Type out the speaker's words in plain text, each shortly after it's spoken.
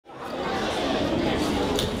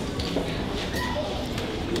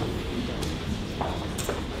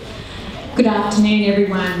Good afternoon,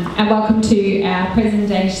 everyone, and welcome to our Presentation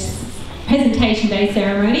Day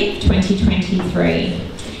Ceremony 2023.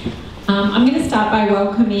 I'm going to start by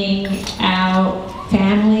welcoming our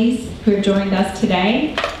families who have joined us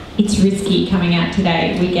today. It's risky coming out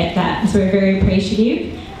today, we get that, so we're very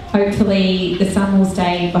appreciative. Hopefully the sun will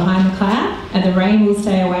stay behind the cloud and the rain will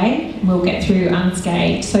stay away and we'll get through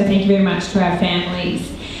unscathed. So thank you very much to our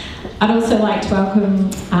families. I'd also like to welcome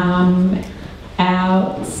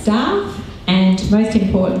our staff and most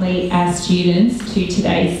importantly our students to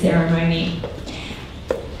today's ceremony.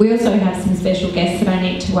 We also have some special guests that I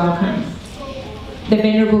need to welcome. The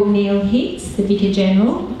Venerable Neil Hicks, the Vicar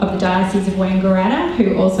General of the Diocese of Wangaratta,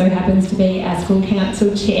 who also happens to be our School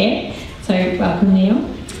Council Chair. So welcome, Neil.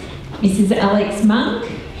 Mrs. Alex Monk,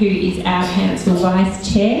 who is our Council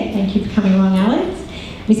Vice Chair. Thank you for coming along, Alex.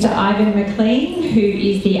 Mr. Ivan McLean, who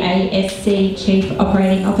is the ASC Chief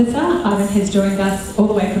Operating Officer. Ivan has joined us all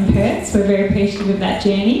the way from Perth, so we're very appreciative of that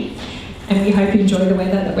journey. And we hope you enjoy the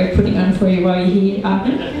weather that we're putting on for you while you're here,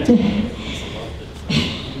 Ivan.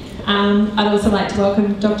 I'd also like to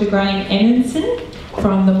welcome Dr. Graham Emerson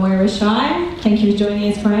from the Moira Shire. Thank you for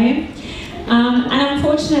joining us, Graham. And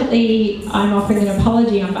unfortunately, I'm offering an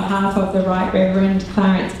apology on behalf of the Right Reverend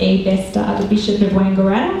Clarence E. Bester, the Bishop of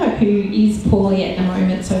Wangaratta, who is poorly at the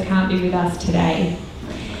moment, so can't be with us today.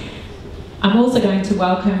 I'm also going to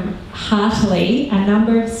welcome heartily a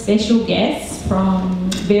number of special guests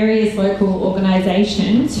from various local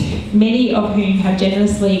organisations, many of whom have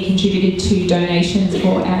generously contributed to donations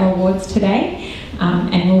for our awards today,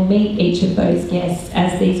 and we'll meet each of those guests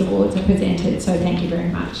as these awards are presented, so thank you very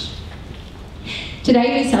much.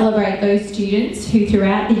 Today we celebrate those students who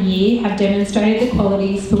throughout the year have demonstrated the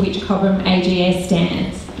qualities for which Cobram AGS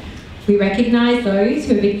stands. We recognise those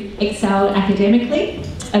who have excelled academically,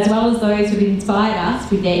 as well as those who have inspired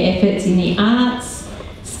us with their efforts in the arts,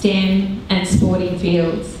 STEM and sporting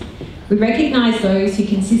fields. We recognise those who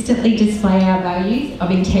consistently display our values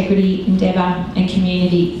of integrity, endeavour and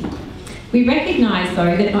community. We recognise,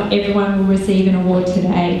 though, that not everyone will receive an award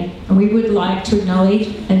today, and we would like to acknowledge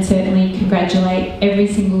and certainly congratulate every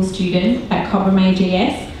single student at Cobram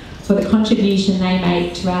AGS for the contribution they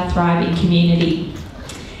make to our thriving community.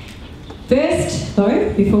 First,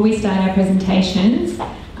 though, before we start our presentations,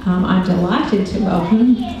 I'm delighted to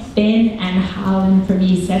welcome Ben and Harlan from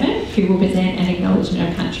Year 7, who will present an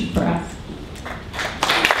acknowledgement of country for us.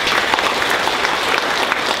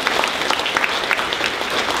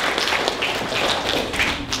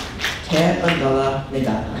 Te Ondola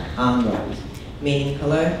Negata, Arm Rose, meaning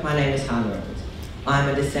hello, my name is Han Rose. I am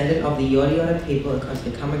a descendant of the Yorta Yorta people across the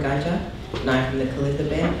Kamagaja, and I am from the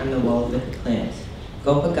Kalithaban and the Wallavika clans.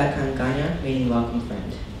 Gopa Gakan Ganya, meaning welcome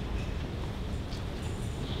friend.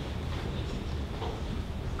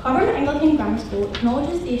 Cobram Anglican Grammar School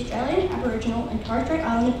acknowledges the Australian, Aboriginal and Torres Strait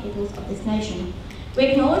Islander peoples of this nation. We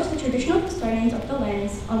acknowledge the traditional custodians of the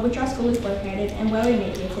lands on which our school is located and where we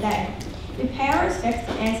meet here today. We pay our respects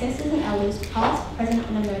to ancestors and elders, past, present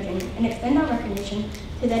and emerging, and extend our recognition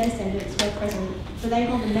to their descendants who are present, for they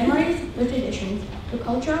hold the memories, the traditions, the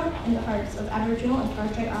culture and the hopes of Aboriginal and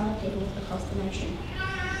Torres Strait Islander peoples across the nation.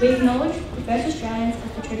 We acknowledge the first Australians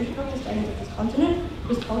as the traditional custodians of this continent,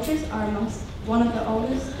 whose cultures are amongst one of the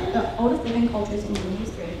oldest living cultures in human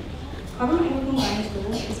history. Cobram Anglican Grammar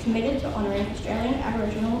School is committed to honouring Australian,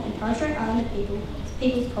 Aboriginal and Torres Strait Islander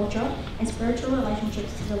people's culture and spiritual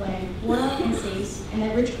relationships to the land, water and seas, and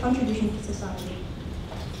their rich contribution to society.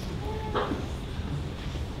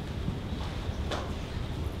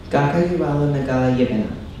 Gaka Yuwala Nagala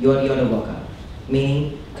Yebena, Yorta Yorta Woka,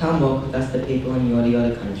 meaning come walk with us the people in Yorta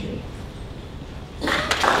Yorta country.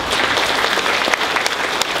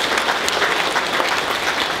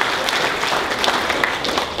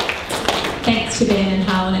 Thanks to Ben and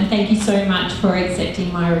Harlan, and thank you so much for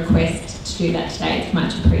accepting my request to do that today. It's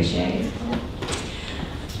much appreciated.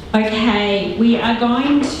 Okay, we are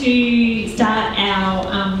going to start our,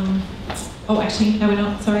 oh actually, no we're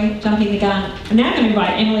not, sorry, jumping the gun. I'm now going to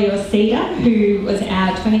invite Emily Orsida, who was our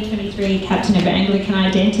 2023 Captain of Anglican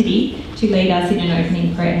Identity, to lead us in an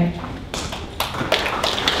opening prayer.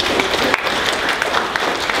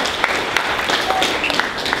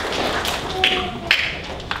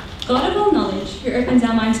 God of all knowledge, who opens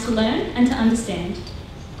our minds to learn and to understand.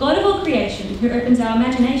 God of all creation, who opens our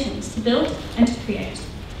imaginations to build and to create.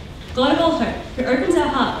 God of all hope, who opens our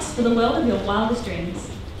hearts for the world of your wildest dreams.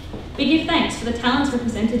 We give thanks for the talents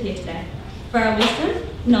represented here today, for our wisdom,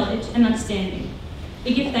 knowledge and understanding.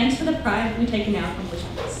 We give thanks for the pride we take in our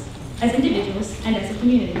accomplishments, as individuals and as a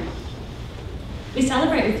community. We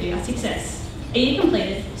celebrate with you our success, a year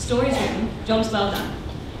completed, stories written, jobs well done.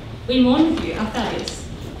 We mourn with you our failures.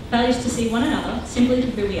 values to see one another simply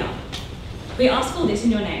for who we are. We ask all this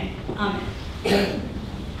in your name. Amen.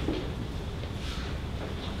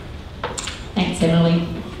 Thanks, Emily.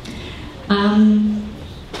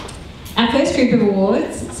 Our first group of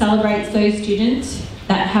awards celebrates those students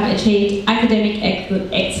that have achieved academic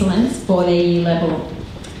excellence for their year level.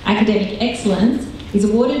 Academic excellence is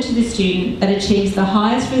awarded to the student that achieves the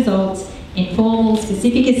highest results in formal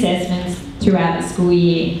specific assessments throughout the school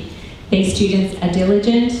year. These students are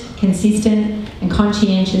diligent, consistent and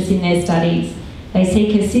conscientious in their studies. They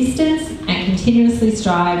seek assistance and continuously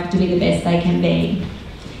strive to be the best they can be.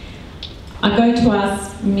 I'm going to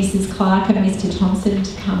ask Mrs. Clark and Mr. Thompson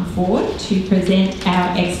to come forward to present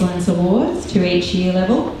our Excellence Awards to each year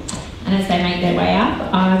level. And as they make their way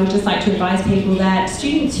up, I would just like to advise people that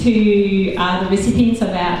students who are the recipients of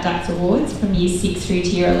our DUX Awards from Year 6 through to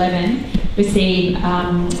Year 11 receive a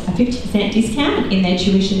 50% discount in their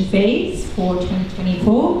tuition fees for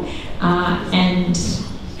 2024. And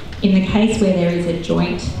in the case where there is a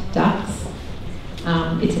joint DUX,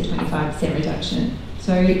 it's a 25% reduction.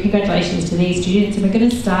 So congratulations to these students, and we're going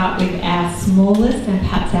to start with our smallest and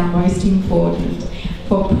perhaps our most important.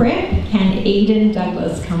 For prep, can Eden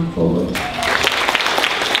Douglas come forward?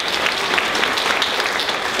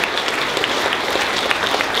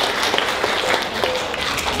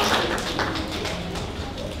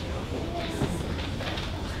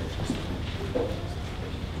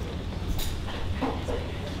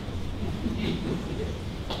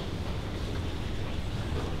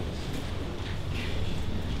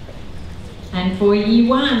 And for Year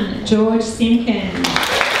 1, George Simpkins.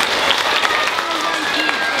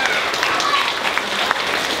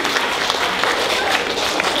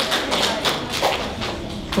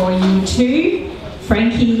 For Year 2,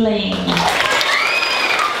 Frankie Ling.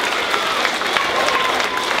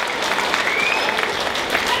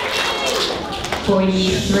 For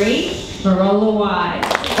Year 3, Marola Wise.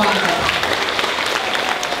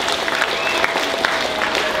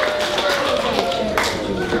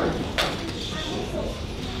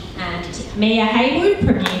 Mia Haywood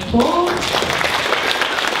from Year 4.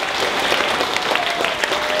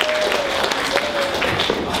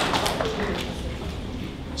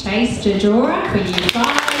 Chase Jajora for Year 5.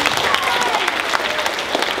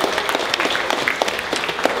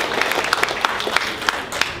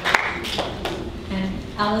 And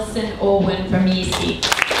Alison Orwin from Year 6.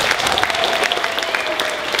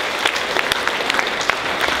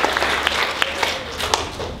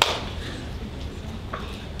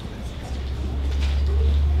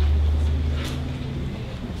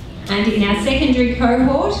 And in our secondary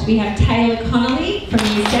cohort, we have Taylor Connolly from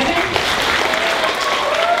Year 7.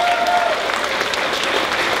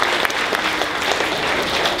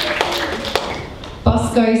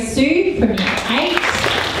 Bosco Sue from Year 8.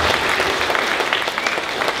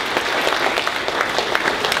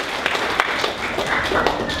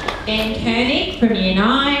 Ben Koenig from Year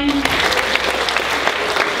 9.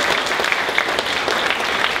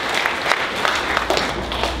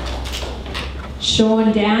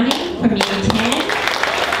 Sean Downing from Year 10.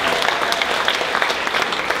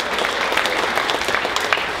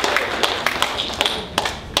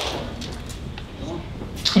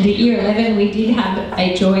 And at Year 11 we did have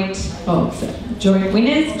a joint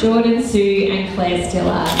winners, Jordan Sue and Claire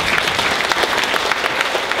Stillard.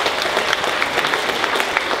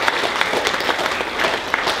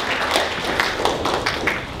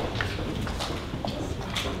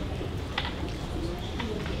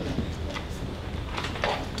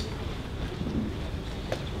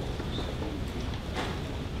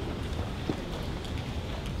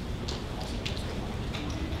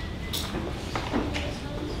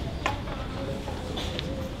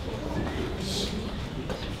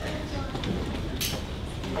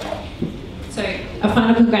 So a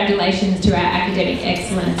final congratulations to our academic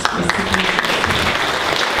excellence recipients.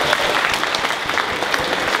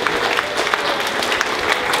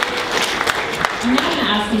 I'm now going to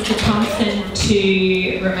ask Mr. Thompson to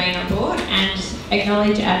remain on board and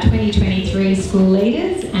acknowledge our 2023 school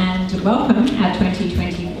leaders and welcome our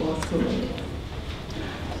 2024 school leaders.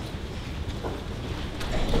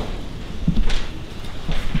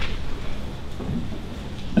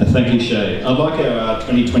 Thank you, Shay. I'd like our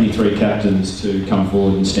 2023 captains to come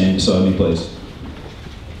forward and stand beside me, please.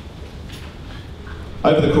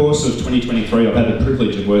 Over the course of 2023, I've had the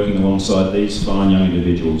privilege of working alongside these fine young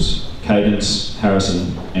individuals, Cadence,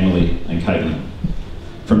 Harrison, Emily and Caitlin.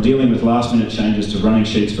 From dealing with last-minute changes to running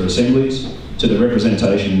sheets for assemblies, to the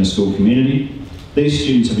representation in the school community, these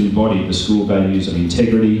students have embodied the school values of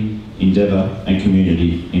integrity, endeavour and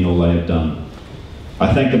community in all they have done.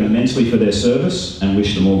 I thank them immensely for their service and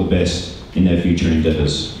wish them all the best in their future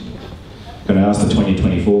endeavours. Can I ask the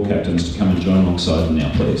 2024 captains to come and join alongside them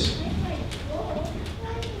now, please?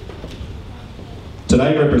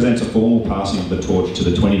 Today represents a formal passing of the torch to the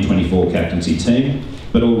 2024 captaincy team,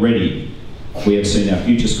 but already we have seen our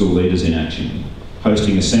future school leaders in action,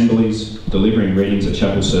 hosting assemblies, delivering readings at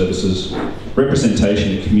chapel services,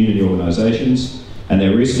 representation at community organisations, and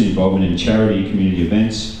their recent involvement in charity community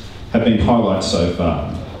events have been highlights so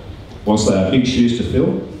far. Whilst they are big shoes to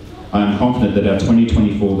fill, I am confident that our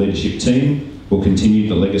 2024 leadership team will continue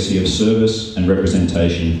the legacy of service and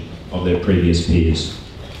representation of their previous peers.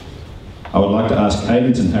 I would like to ask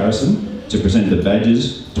Cadence and Harrison to present the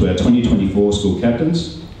badges to our 2024 school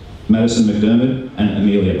captains, Madison McDermott and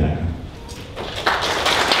Amelia Packer.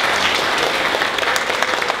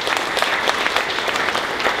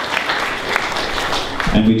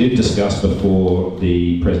 And we did discuss before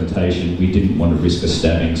the presentation, we didn't want to risk a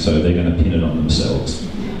stabbing, so they're going to pin it on themselves.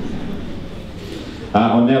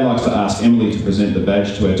 I'd now like to ask Emily to present the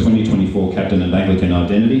badge to our 2024 Captain of Anglican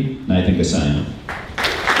Identity, Nathan Gassane.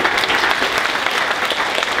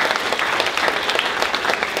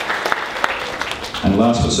 And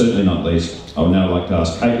last but certainly not least, I would now like to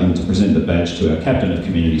ask Caitlin to present the badge to our Captain of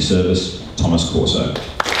Community Service, Thomas Corso.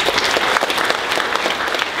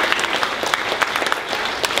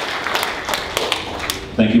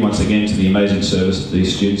 Thank you once again to the amazing service that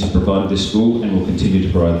these students have provided this school and will continue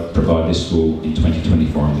to provide this school in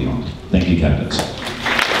 2024 and beyond. Thank you, Captains.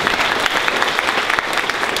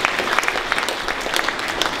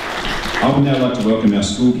 I would now like to welcome our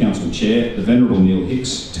School Council Chair, the Venerable Neil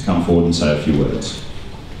Hicks, to come forward and say a few words.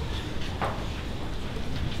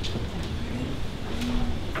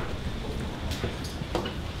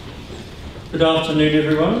 Good afternoon,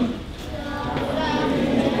 everyone.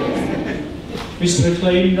 Mr.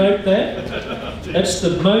 McLean, note that. That's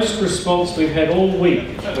the most response we've had all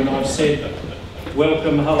week when I've said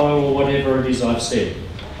welcome, hello, or whatever it is I've said.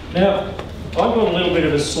 Now, I've got a little bit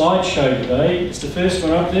of a slideshow today. It's the first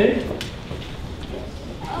one up there.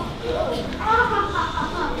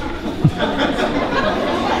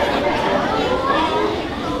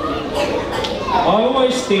 I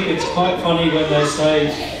always think it's quite funny when they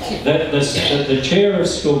say that the chair of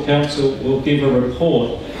school council will give a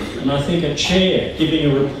report. And I think a chair giving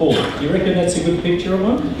a report. Do you reckon that's a good picture of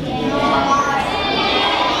one?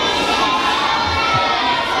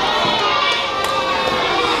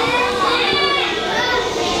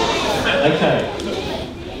 Okay.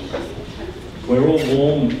 We're all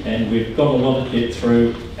warm and we've got a lot to get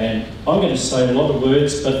through, and I'm going to say a lot of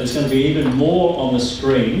words, but there's going to be even more on the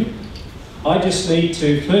screen. I just need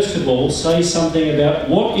to, first of all, say something about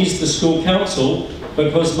what is the school council,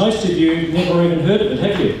 because most of you have never even heard of it,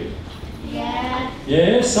 have you?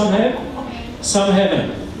 Yeah, some have, some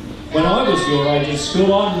haven't. When I was your age at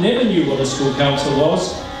school, I never knew what a school council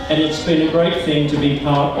was, and it's been a great thing to be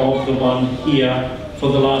part of the one here for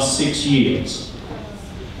the last 6 years.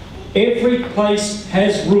 Every place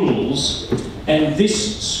has rules, and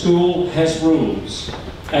this school has rules.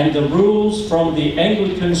 And the rules from the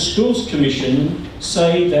Anglican Schools Commission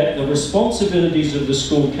say that the responsibilities of the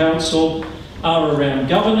school council are around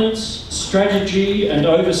governance, strategy and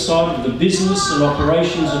oversight of the business and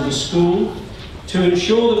operations of the school, to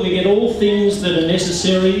ensure that we get all things that are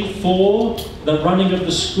necessary for the running of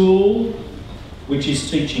the school, which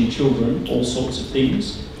is teaching children all sorts of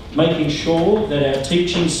things, making sure that our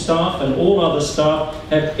teaching staff and all other staff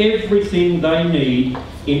have everything they need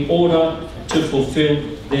in order to fulfil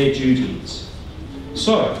their duties.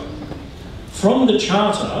 So, from the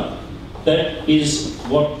charter, that is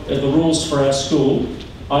what are the rules for our school,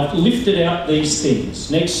 I've lifted out these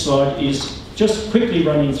things. Next slide is just quickly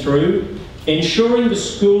running through. Ensuring the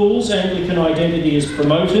school's Anglican identity is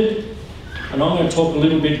promoted, and I'm going to talk a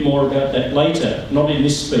little bit more about that later, not in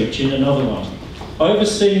this speech, in another one.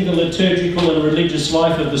 Overseeing the liturgical and religious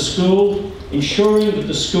life of the school, ensuring that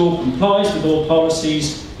the school complies with all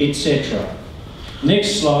policies, etc.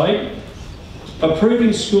 Next slide.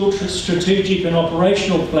 Approving school strategic and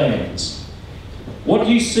operational plans. What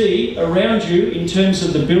you see around you in terms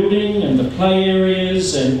of the building and the play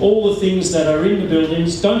areas and all the things that are in the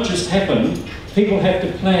buildings don't just happen. People have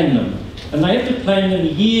to plan them, and they have to plan them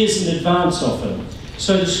years in advance often.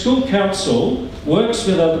 So the school council works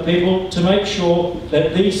with other people to make sure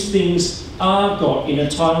that these things are got in a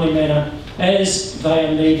timely manner as they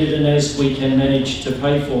are needed and as we can manage to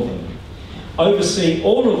pay for them. Overseeing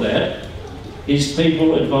all of that is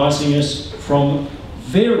people advising us from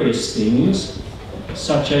various things,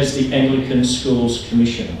 such as the Anglican Schools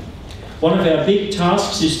Commission. One of our big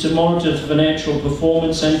tasks is to monitor the financial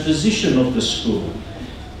performance and position of the school,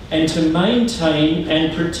 and to maintain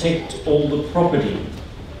and protect all the property.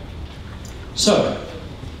 So,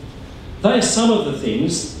 they are some of the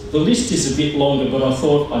things. The list is a bit longer, but I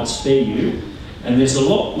thought I'd spare you. And there's a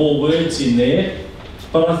lot more words in there.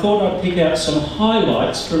 But I thought I'd pick out some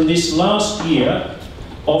highlights from this last year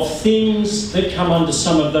of things that come under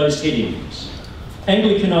some of those headings.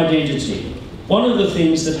 Anglican identity. One of the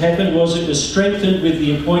things that happened was it was strengthened with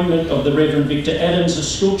the appointment of the Reverend Victor Adams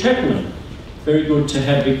as school chaplain. Very good to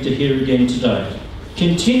have Victor here again today.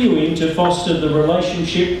 Continuing to foster the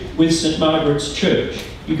relationship with St Margaret's Church.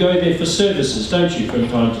 You go there for services, don't you, from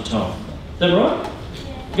time to time? Is that right?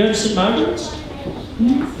 You go to St Margaret's?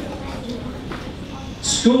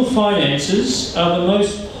 School finances are the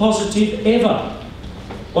most positive ever.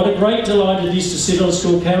 What a great delight it is to sit on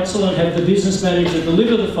school council and have the business manager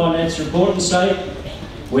deliver the finance report and say,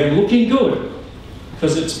 we're looking good,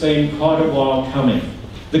 because it's been quite a while coming.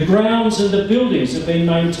 The grounds and the buildings have been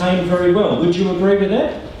maintained very well. Would you agree with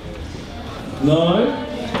that? No? No?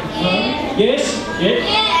 Yes? Yes?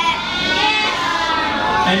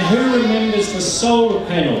 And who remembers the solar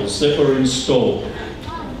panels that were installed?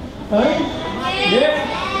 Oh? Yeah?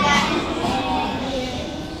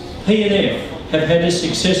 P&F have had a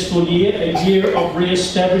successful year, a year of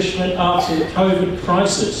re-establishment after the COVID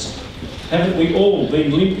crisis. Haven't we all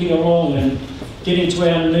been limping along and getting to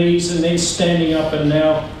our knees and then standing up, and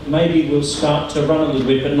now maybe we'll start to run a little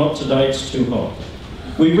bit, but not today, it's too hot.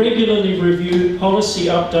 We regularly review policy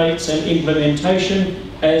updates and implementation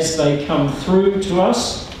as they come through to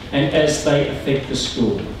us and as they affect the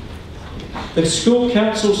school. The school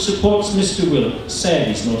council supports Mr Willett. Sad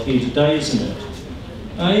he's not here today, isn't it?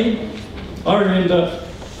 I remember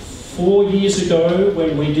 4 years ago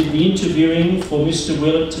when we did the interviewing for Mr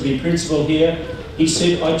Willett to be principal here, he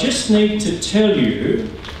said, I just need to tell you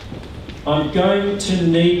I'm going to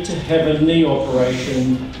need to have a knee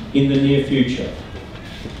operation in the near future.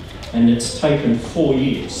 And it's taken 4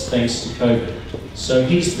 years thanks to COVID. So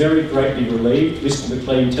he's very greatly relieved. Mr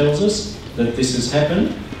McLean tells us that this has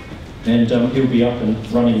happened, and he'll be up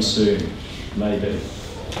and running soon, maybe.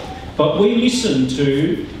 But we listen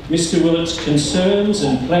to Mr Willett's concerns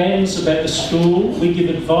and plans about the school. We give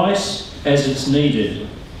advice as it's needed.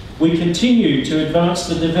 We continue to advance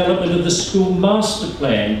the development of the school master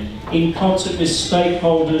plan in concert with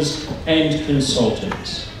stakeholders and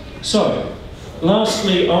consultants. So,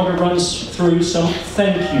 lastly, I want to run through some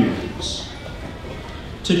thank yous.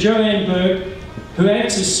 To Joanne Burke, who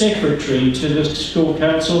acts as secretary to the school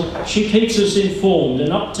council, she keeps us informed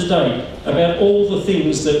and up to date about all the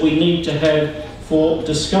things that we need to have for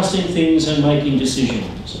discussing things and making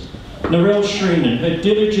decisions. Narelle Shreenan, her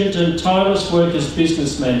diligent and tireless work as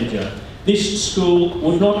business manager. This school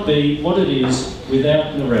would not be what it is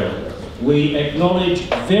without Narelle. We acknowledge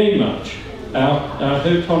very much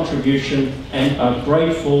her contribution and are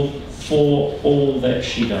grateful for all that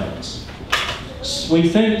she does. We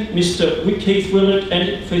thank Mr Keith Willett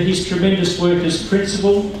and for his tremendous work as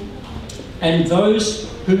principal, and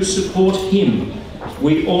those who support him.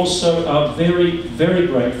 We also are very, very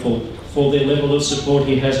grateful for the level of support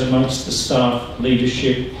he has amongst the staff,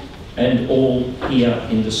 leadership, and all here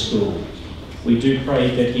in the school. We do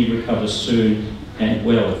pray that he recovers soon and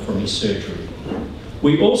well from his surgery.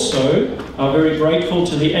 We also are very grateful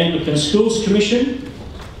to the Anglican Schools Commission.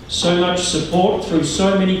 So much support through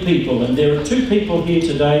so many people, and there are 2 people here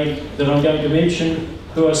today that I'm going to mention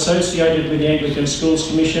who are associated with the Anglican Schools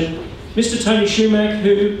Commission. Mr Tony Schumack,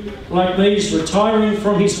 who, like me, is retiring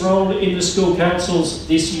from his role in the school councils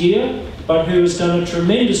this year, but who has done a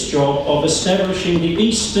tremendous job of establishing the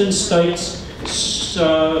Eastern States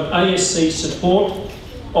ASC Support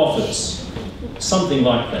Office, something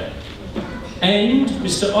like that. And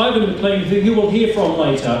Mr Ivan McLean, who you will hear from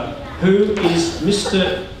later, who is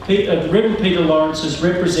Reverend Peter Lawrence's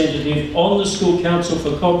representative on the school council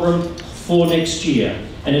for Cobram for next year.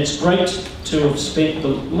 And it's great to have spent the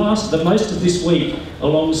most of this week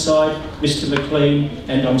alongside Mr McLean,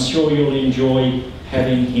 and I'm sure you'll enjoy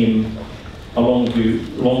having him along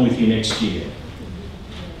with you next year.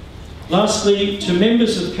 Lastly, to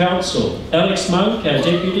members of council, Alex Monk, our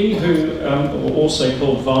deputy, who also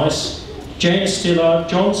called Vice, Jan Stillard,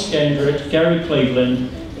 John Scandrett, Gary Cleveland,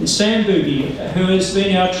 and Sam Boogie, who has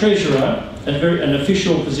been our treasurer, an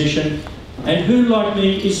official position, and who, like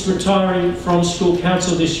me, is retiring from school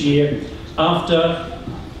council this year after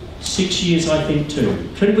 6 years, I think, too.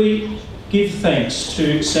 Could we give thanks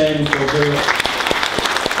to Sam for her...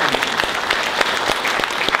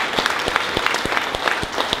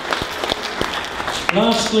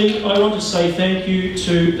 Lastly, I want to say thank you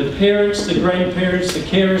to the parents, the grandparents, the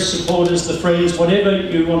carers, supporters, the friends, whatever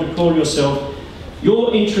you want to call yourself,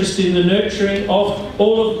 Your interest in the nurturing of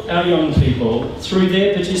all of our young people through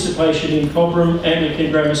their participation in Cobram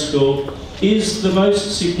Anglican Grammar School is the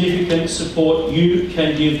most significant support you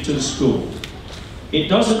can give to the school. It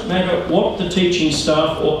doesn't matter what the teaching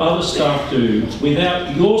staff or other staff do,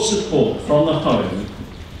 without your support from the home,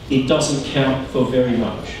 it doesn't count for very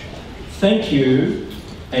much. Thank you,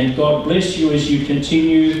 and God bless you as you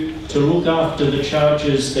continue to look after the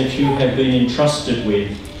charges that you have been entrusted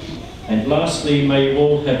with. And lastly, may you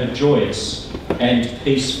all have a joyous and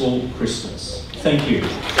peaceful Christmas. Thank you.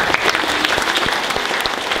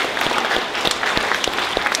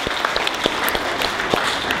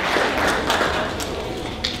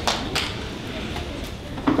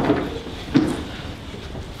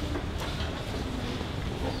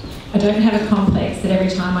 I don't have a complex that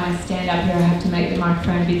every time I stand up here I have to make the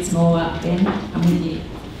microphone a bit smaller. Ben, I'm with you.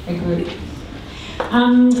 Agree.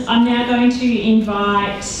 I'm now going to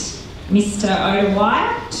invite Mr. Oda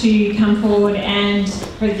Wyatt to come forward and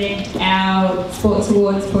present our Sports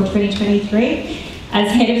Awards for 2023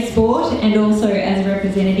 as Head of Sport and also as a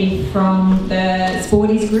representative from the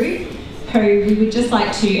Sporties Group, who we would just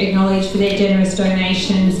like to acknowledge for their generous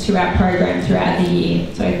donations to our program throughout the year.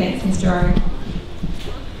 So thanks, Mr. O.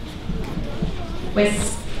 We're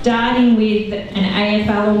starting with an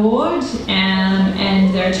AFL award,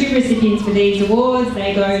 and there are two recipients for these awards.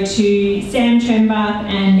 They go to Sam Trembath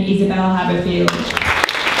and Isabel Haberfield.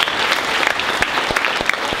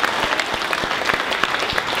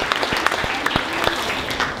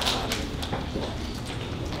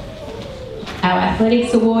 Our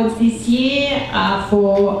athletics awards this year are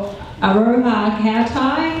for Aroha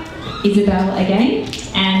Kautai, Isabel again,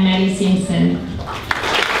 and Maddie Simpson.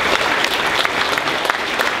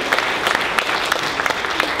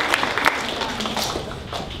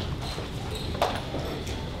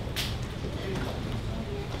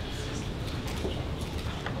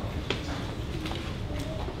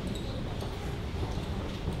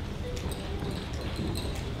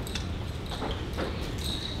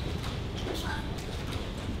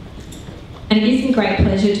 And it gives me great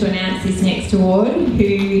pleasure to announce this next award,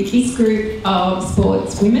 who this group of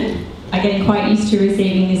sports women are getting quite used to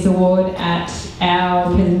receiving this award at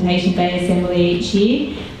our presentation day assembly each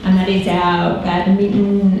year, and that is our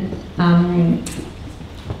badminton,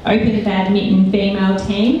 open badminton female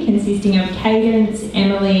team consisting of Cadence,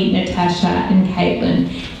 Emily, Natasha and Caitlin.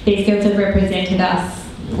 These girls have represented us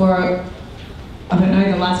for, I don't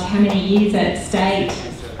know, the last how many years at state?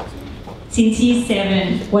 Since year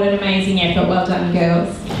 7. What an amazing effort. Well done,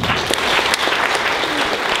 girls.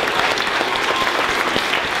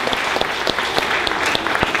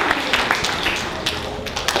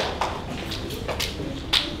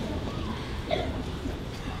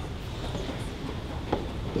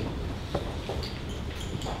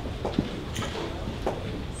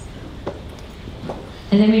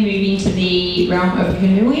 And then we move into the realm of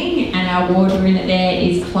canoeing, and our award winner there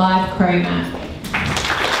is Clive Cromer.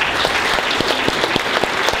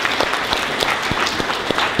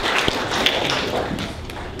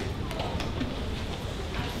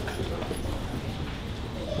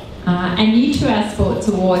 And new to our Sports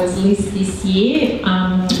Awards list this year,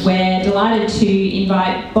 we're delighted to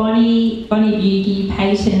invite Bonnie Bugie,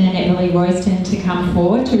 Peyton and Emily Royston to come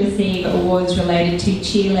forward to receive awards related to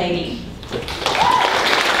cheerleading.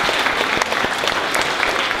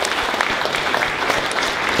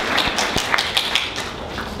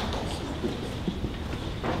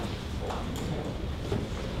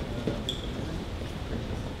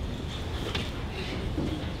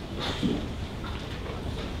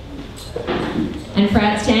 And for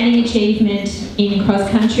outstanding achievement in cross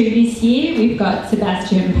country this year, we've got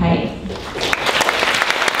Sebastian Pate.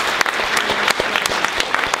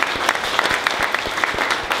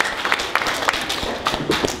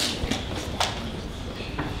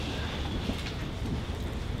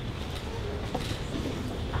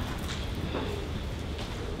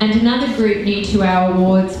 And another group new to our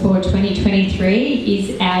awards for 2023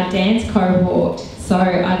 is our dance cohort. So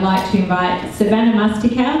I'd like to invite Savannah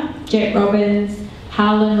Mustica, Jet Robbins,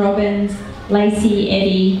 Harlan Robbins, Lacey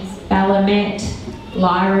Eddy, Bella Met,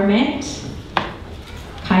 Lyra Met,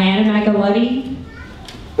 Kiana Magalotti,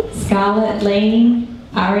 Scarlett Lean,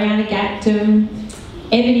 Ariana Gactum,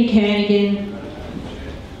 Ebony Kernigan,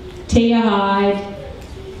 Tia Hyde,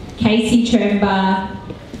 Casey Tremba,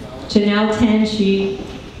 Janelle Tanshu,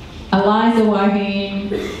 Eliza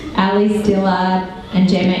Wahoon, Ali Stillard and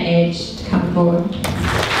Gemma Edge to come forward.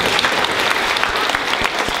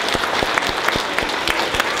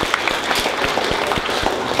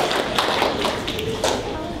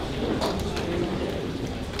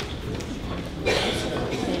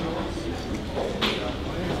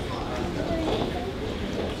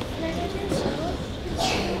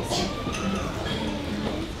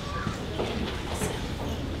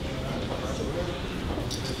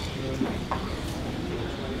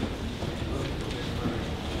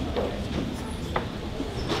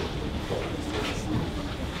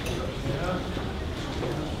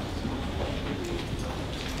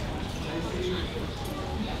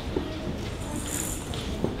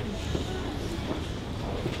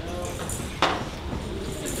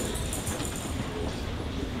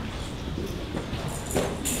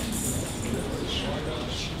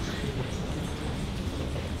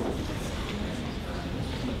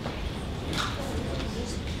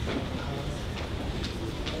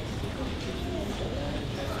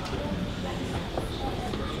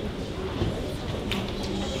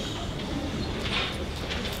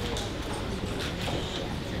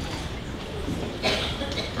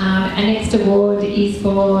 And next award is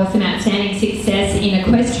for some outstanding success in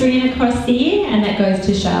equestrian across the year, and that goes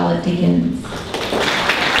to Charlotte Dickens.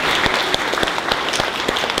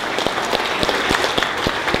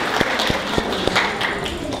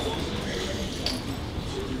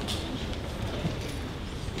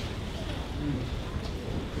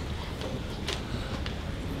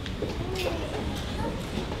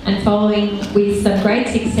 And following with some great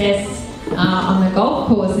success on the golf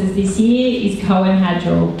courses this year is Cohen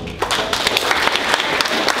Hadrell.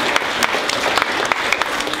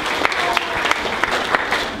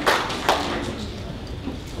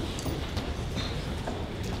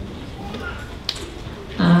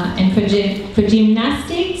 And for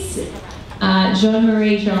gymnastics,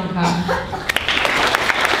 Jean-Marie Jonca.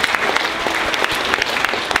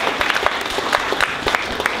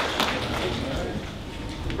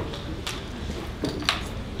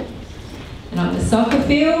 And on the soccer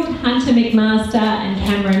field, Hunter McMaster and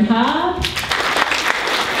Cameron Harb.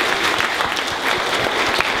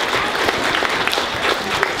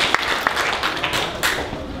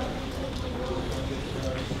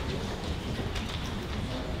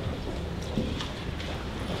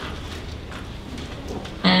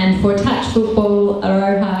 And for touch football,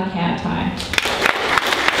 Aroha Kautai.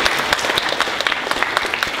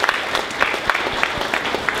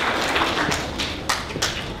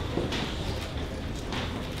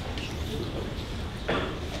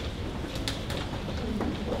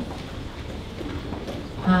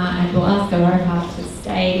 And we'll ask Aroha to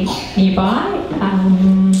stay nearby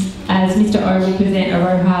as Mr. O will present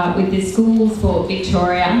Aroha with the Schools for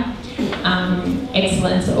Victoria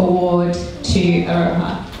Excellence Award to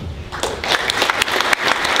Aroha.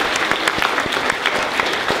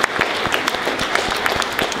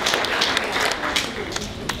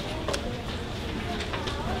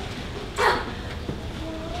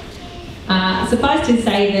 Suffice to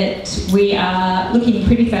say that we are looking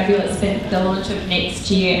pretty fabulous for the launch of next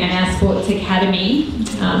year and our Sports Academy.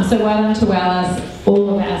 So well done to all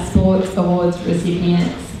of our Sports Awards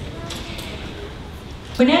recipients.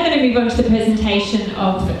 We're now going to move on to the presentation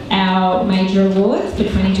of our major awards for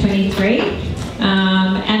 2023.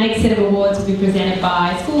 Our next set of awards will be presented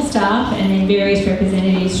by school staff and then various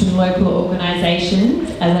representatives from local organisations,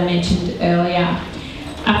 as I mentioned earlier.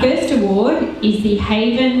 Our first award is the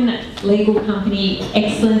Haven Legal Company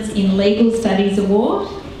Excellence in Legal Studies Award.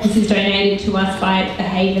 This is donated to us by the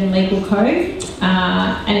Haven Legal Co.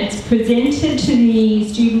 And it's presented to the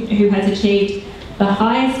student who has achieved the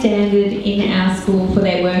highest standard in our school for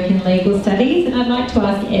their work in legal studies. And I'd like to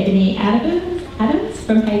ask Ebony Adams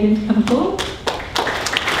from Haven to come forward.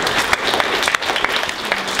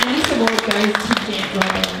 And this award goes to Jet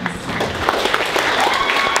Rollins.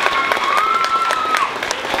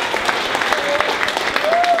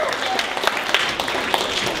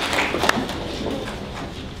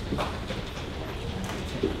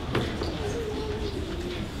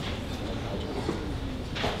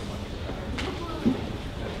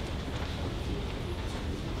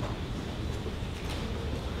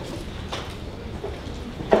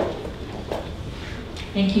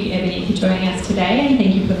 Thank you, Ebony, for joining us today, and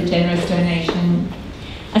thank you for the generous donation.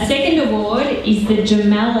 A second award is the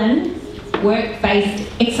Jamellan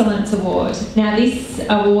Work-Based Excellence Award. Now, this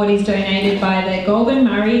award is donated by the Goulburn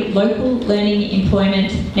Murray Local Learning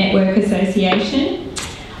Employment Network Association.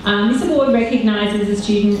 This award recognises a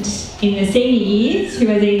student in the senior years who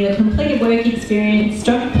has either completed work experience,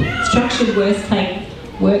 structured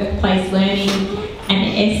workplace learning,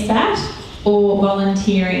 and SBAT, or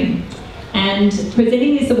volunteering. And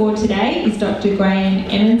presenting this award today is Dr. Graham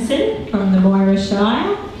Emerson from the Moira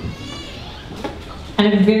Shire,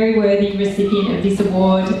 and a very worthy recipient of this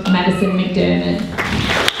award, Madison McDermott.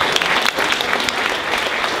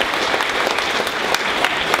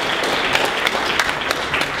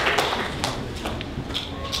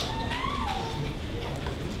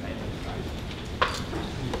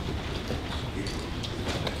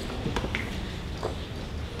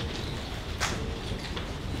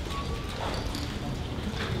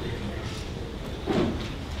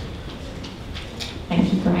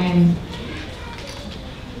 Thank you, Graham.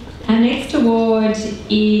 Our next award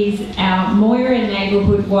is our Moira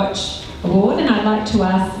Neighbourhood Watch Award, and I'd like to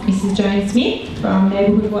ask Mrs. Joan Smith from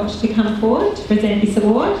Neighbourhood Watch to come forward to present this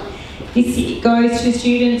award. This goes to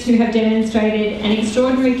students who have demonstrated an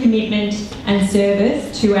extraordinary commitment and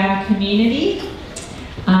service to our community.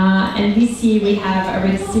 And this year we have a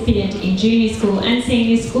recipient in junior school and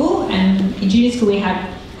senior school, and in junior school we have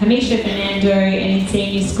Hamisha Fernando, and in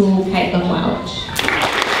senior school, Caitlin Welch.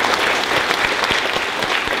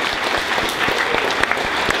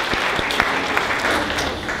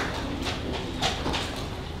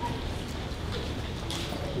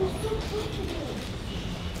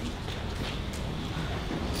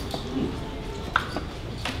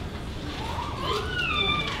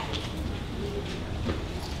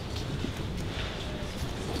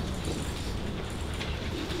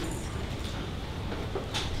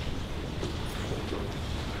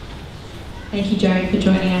 Thank you, Joan, for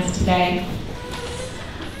joining us today.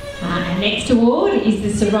 Our next award is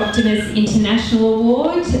the Sir Optimus International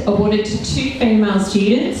Award, awarded to 2 female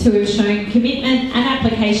students who have shown commitment and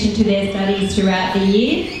application to their studies throughout the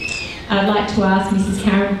year. I'd like to ask Mrs.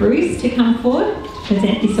 Karen Bruce to come forward to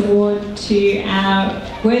present this award to our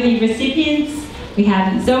worthy recipients. We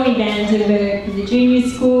have Zoe Vandenberg from the Junior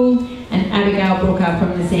School and Abigail Brooker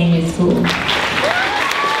from the Senior School.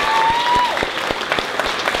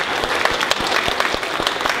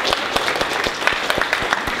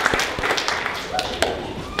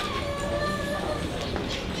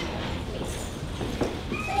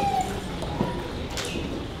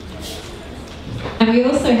 And we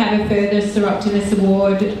also have a further Sir Optimus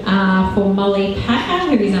Award for Molly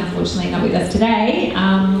Packer, who is unfortunately not with us today.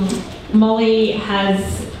 Molly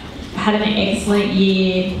has had an excellent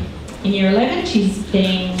year in Year 11. She's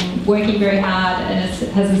been working very hard and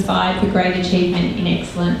has aspired for great achievement in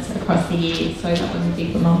excellence across the year. So that one would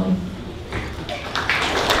be for Molly.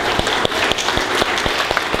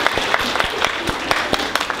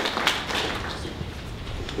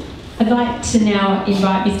 I'd like to now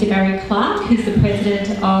invite Mr. Barry Clark, who's the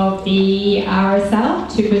President of the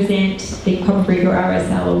RSL, to present the Cobram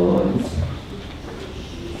RSL Awards.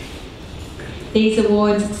 These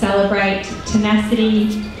awards celebrate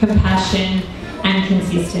tenacity, compassion and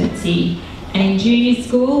consistency. And in junior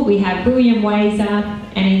school we have William Wazer,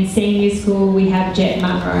 and in senior school we have Jet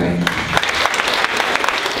Munro.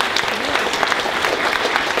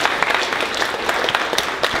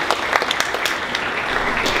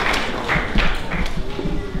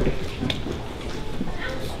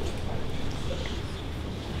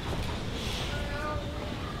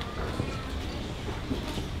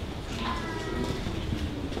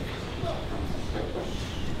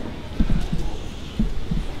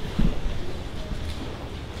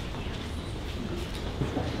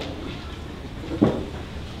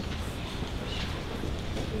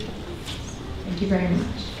 Thank you very much.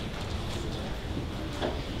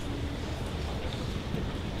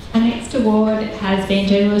 Our next award has been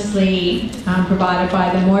generously provided by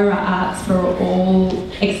the Moira Arts for all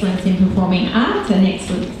excellence in performing arts and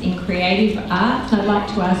excellence in creative arts. I'd like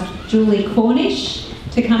to ask Julie Cornish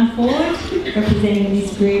to come forward, representing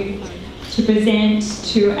this group, to present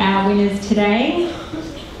to our winners today.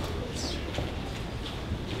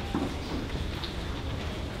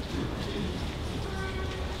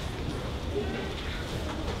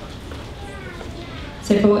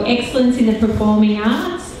 So for excellence in the performing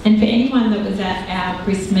arts, and for anyone that was at our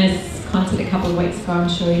Christmas concert a couple of weeks ago, I'm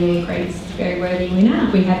sure you'll agree this is a very worthy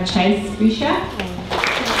winner. We have Chase Boucher.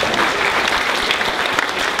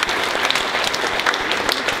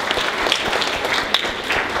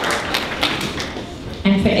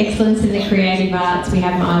 And for excellence in the creative arts, we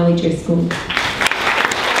have Miley Driscoll.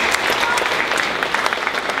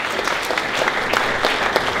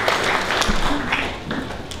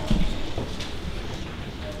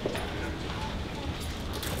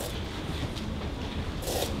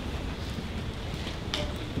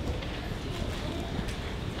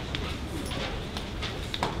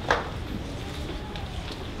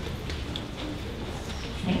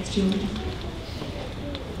 Thanks, Julie.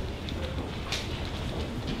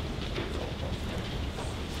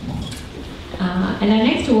 And our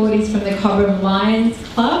next award is from the Cobram Lions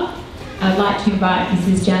Club. I'd like to invite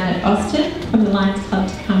Mrs. Janet Austin from the Lions Club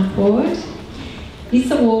to come forward.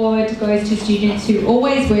 This award goes to students who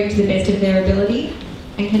always work to the best of their ability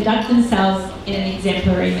and conduct themselves in an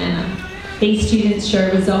exemplary manner. These students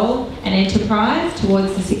show resolve and enterprise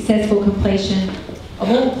towards the successful completion of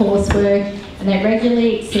all coursework, and they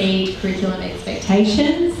regularly exceed curriculum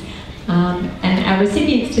expectations. And our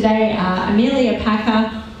recipients today are Amelia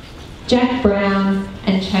Packer, Jack Brown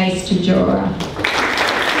and Chase Tajora.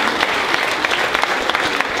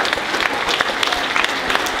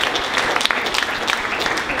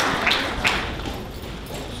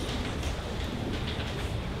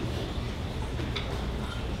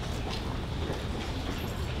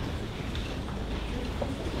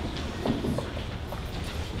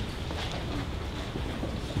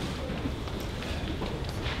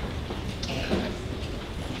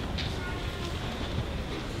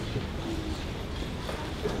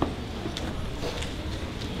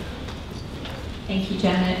 Thank you,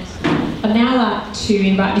 Janet. I'd now like to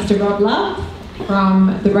invite Mr. Rob Love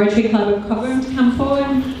from the Rotary Club of Cobram to come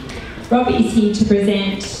forward. Rob is here to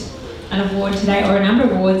present an award today, or a number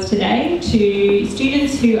of awards today, to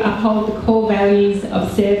students who uphold the core values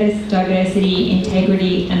of service, diversity,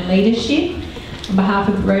 integrity and leadership on behalf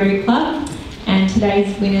of the Rotary Club. And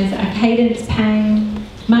today's winners are Cadence Pang,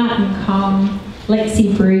 Martin Kong,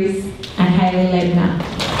 Lexi Bruce and Hayley Lebner.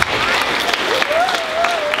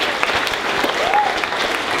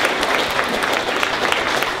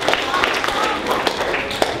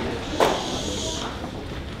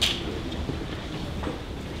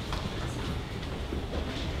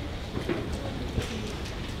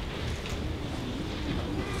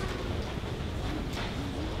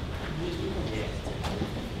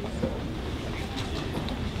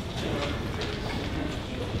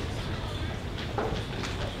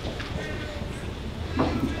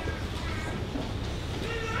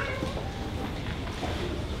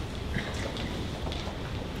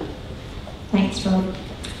 Thanks, Rob.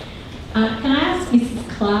 Can I ask Mrs.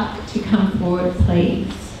 Clark to come forward, please?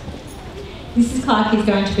 Mrs. Clark is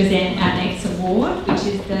going to present our next award, which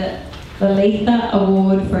is the Letha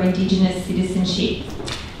Award for Indigenous Citizenship.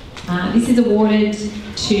 This is awarded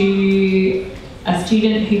to a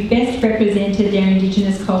student who best represented their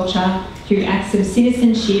Indigenous culture through acts of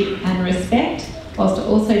citizenship and respect, whilst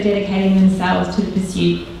also dedicating themselves to the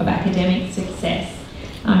pursuit of academic success.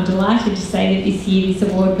 I'm delighted to say that this year this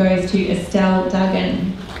award goes to Estelle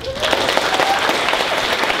Duggan.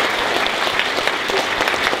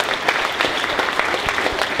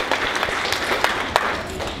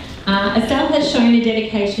 Estelle has shown a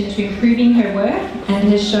dedication to improving her work and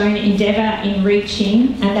has shown endeavour in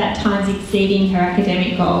reaching and at times exceeding her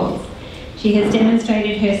academic goals. She has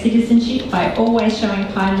demonstrated her citizenship by always showing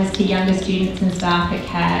kindness to younger students and staff at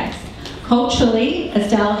CAGS. Culturally,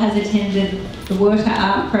 Estelle has attended the Water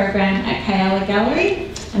Art program at Kayala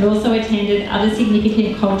Gallery and also attended other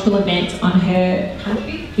significant cultural events on her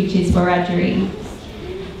country, which is Wiradjuri.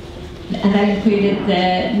 And that included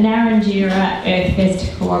the Narrandjira Earth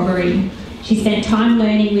Fest Corroboree. She spent time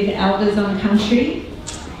learning with elders on country,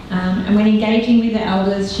 and when engaging with the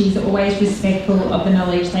elders, she's always respectful of the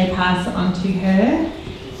knowledge they pass on to her.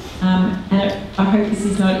 And I hope this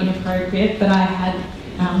is not inappropriate, but I had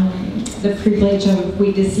the privilege of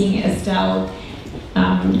witnessing Estelle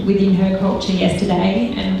within her culture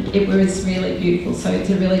yesterday, and it was really beautiful, so it's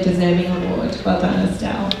a really deserving award. Well done,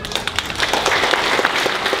 Estelle.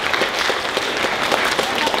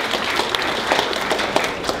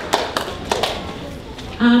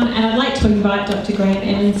 And I'd like to invite Dr. Graham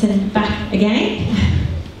Emerson back again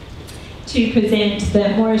to present the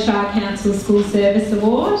Moira Shire Council School Service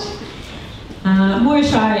Award. Moira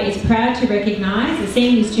Shire is proud to recognise a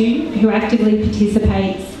senior student who actively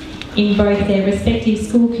participates in both their respective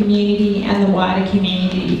school community and the wider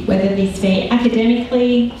community, whether this be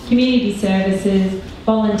academically, community services,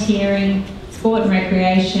 volunteering, sport and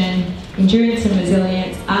recreation, endurance and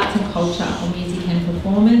resilience, arts and culture, or music and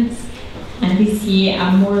performance. And this year,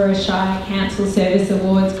 our Moira Shire Council Service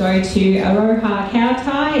Awards go to Aroha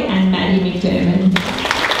Kautai and Maddie McDermott.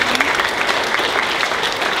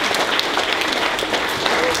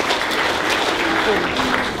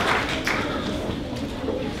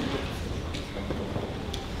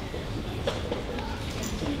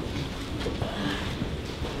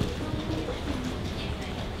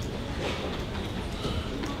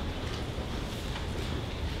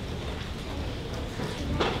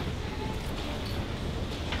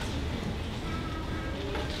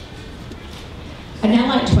 I'd now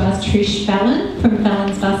like to ask Trish Fallon from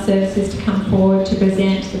Fallon's Bus Services to come forward to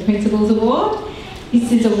present the Principals Award.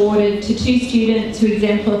 This is awarded to two students who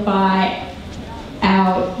exemplify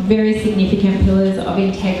our very significant pillars of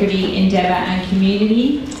integrity, endeavour and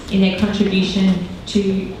community in their contribution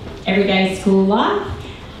to everyday school life.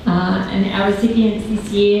 And our recipients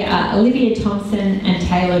this year are Olivia Thompson and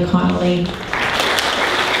Taylor Connolly.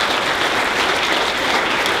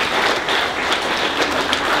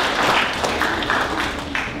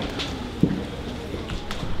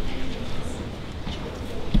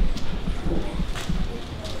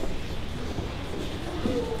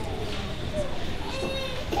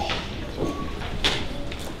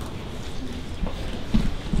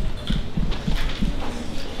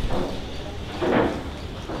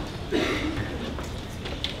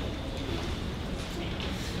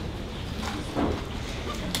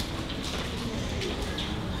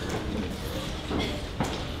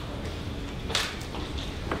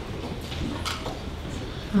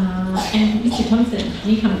 And Mr. Thompson, can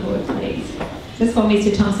you come forward, please? Just while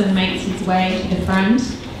Mr. Thompson makes his way to the front.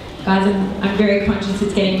 Guys, I'm very conscious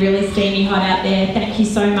it's getting really steamy hot out there. Thank you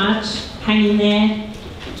so much. Hang in there.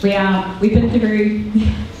 We are whipping through.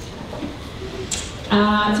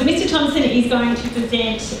 So Mr Thompson is going to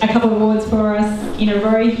present a couple of awards for us in a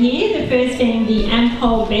row here. The first being the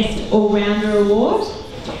Ampol Best All-Rounder Award.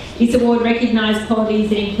 This award recognises qualities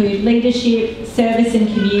that include leadership, service and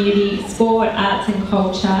community, sport, arts and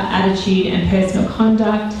culture, attitude and personal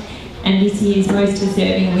conduct. And this year's most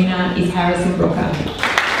deserving winner is Harrison Brooker.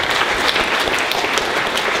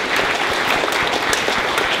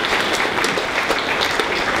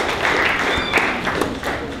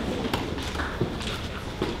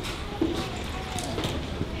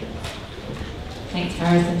 Thanks,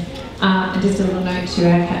 Harrison. And just a little note to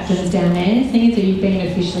our captains down there, seeing as you've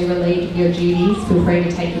been officially relieved of your duties, feel free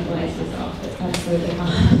to take your places off. It's absolutely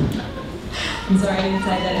fine. I'm sorry I didn't say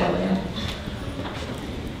that earlier.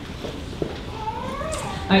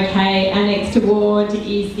 Okay, our next award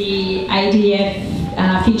is the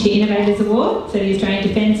ADF Future Innovators Award. So the Australian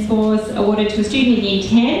Defence Force awarded to a student in Year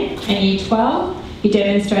 10 and Year 12 who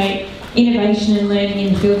demonstrate innovation and learning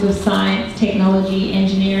in the fields of science, technology,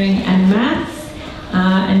 engineering and maths.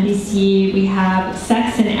 And this year we have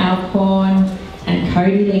Saxon Alcorn and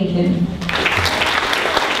Cody Lincoln.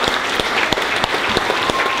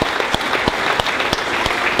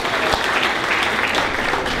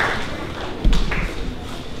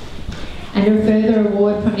 And a further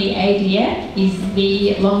award from the ADF is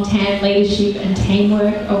the Long-Term Leadership and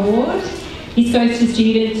Teamwork Award. This goes to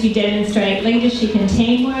students who demonstrate leadership and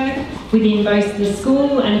teamwork within both the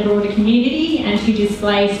school and the broader community, and who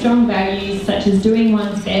display strong values such as doing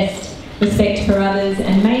one's best, respect for others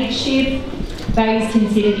and mateship, values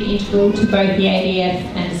considered integral to both the ADF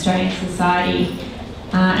and Australian society.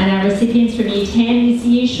 And our recipients from Year 10 this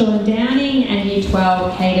year, Sean Downing, and Year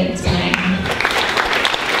 12, Cadence Pang.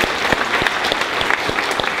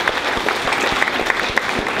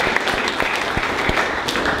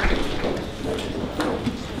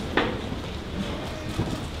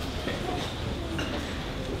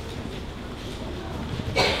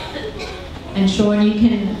 And Sean, you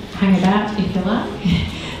can hang about if you like.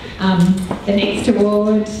 The next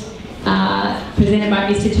award presented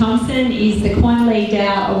by Mr Thompson is the Quanley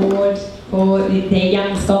Dow Award for their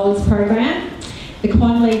Young Scholars Program. The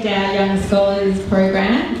Quanley Dow Young Scholars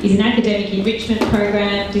Program is an academic enrichment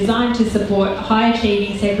program designed to support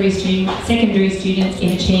high-achieving secondary students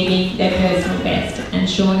in achieving their personal best. And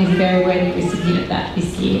Sean is a very worthy recipient of that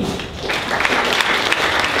this year.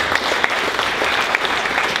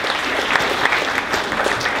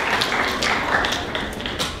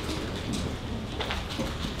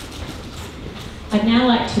 I'd now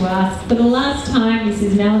like to ask, for the last time,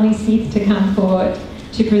 Mrs Melanie Smith to come forward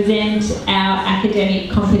to present our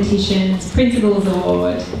Academic Competitions Principals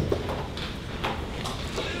Award.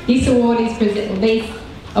 This award is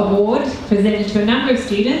presented to a number of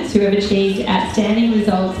students who have achieved outstanding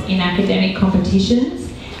results in academic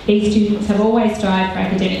competitions. These students have always strived for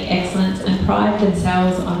academic excellence and pride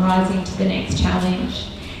themselves on rising to the next challenge.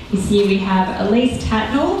 This year we have Elise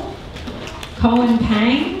Tatnall, Cohen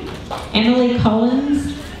Pang, Emily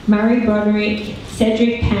Collins, Murray Broderick,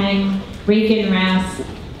 Cedric Pang, Regan Rouse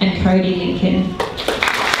and Cody Lincoln.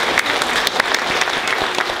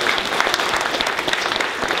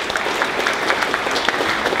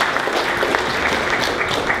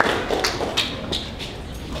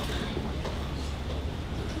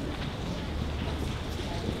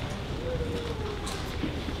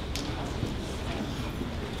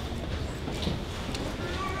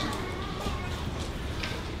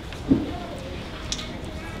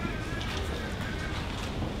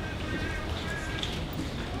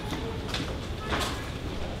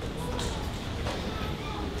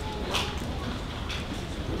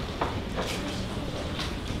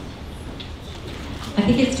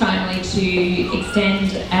 I think it's timely to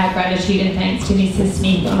extend our gratitude and thanks to Mrs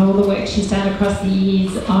Smith on all the work she's done across the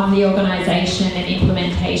years on the organisation and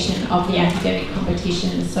implementation of the academic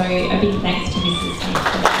competition. So a big thanks to Mrs Smith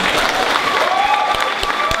for that.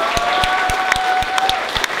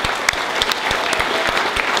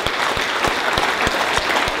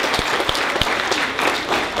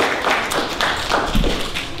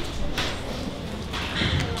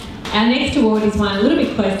 Our next award is one a little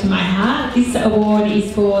bit close to my heart. This award is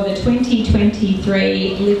for the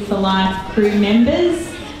 2023 Live for Life crew members.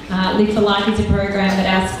 Live for Life is a program that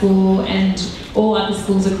our school and all other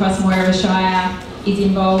schools across Moira Shire is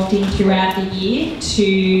involved in throughout the year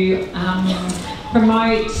to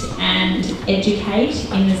promote and educate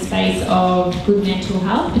in the space of good mental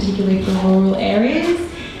health, particularly for rural areas.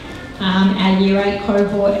 Our Year 8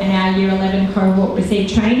 cohort and our Year 11 cohort receive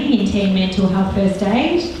training in teen mental health first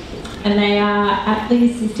aid. And they are aptly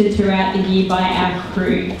assisted throughout the year by our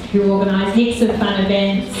crew, who organise heaps of fun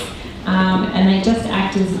events, and they just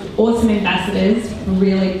act as awesome ambassadors for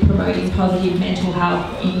really promoting positive mental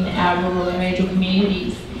health in our rural and regional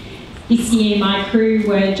communities. This year my crew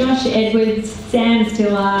were Josh Edwards, Sam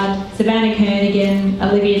Stillard, Savannah Kernigan,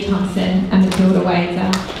 Olivia Thompson and Matilda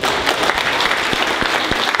Wazer.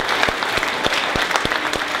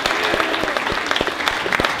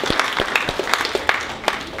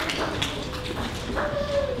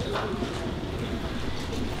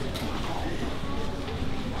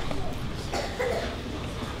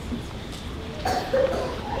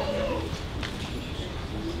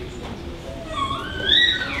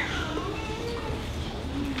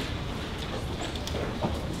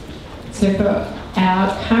 So for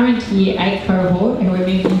our current Year 8 cohort, who are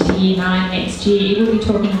moving to Year 9 next year, we'll be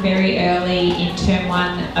talking very early in Term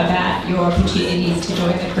 1 about your opportunities to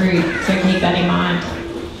join the crew, so keep that in mind.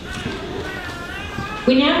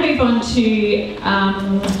 We now move on to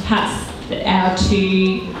perhaps our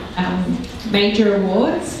two major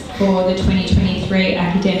awards for the 2023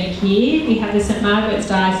 academic year. We have the St Margaret's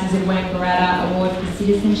Diocese of Wangaratta Award for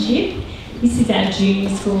Citizenship. This is our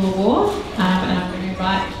Junior School Award, and I'm going to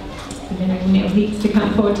invite Neil Hicks to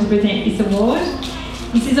come forward to present this award.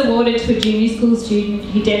 This is awarded to a junior school student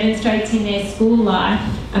who demonstrates in their school life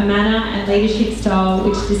a manner and leadership style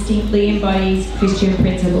which distinctly embodies Christian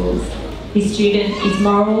principles. This student is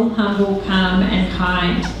moral, humble, calm and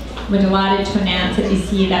kind. We're delighted to announce that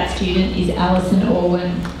this year that student is Alison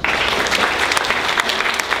Orwin.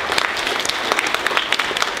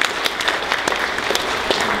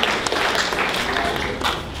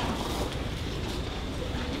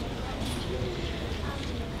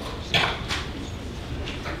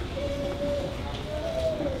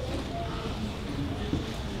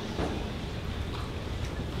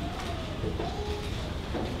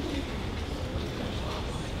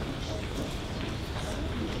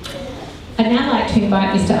 I'd now like to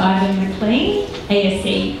invite Mr Ivan McLean,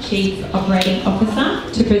 ASC Chief Operating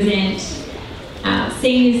Officer, to present our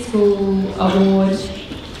Senior School Award,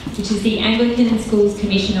 which is the Anglican Schools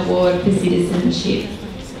Commission Award for Citizenship.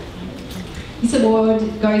 This award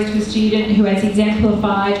goes to a student who has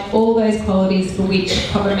exemplified all those qualities for which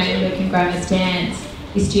Cobram Anglican Grammar stands.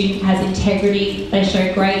 This student has integrity, they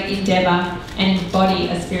show great endeavour and embody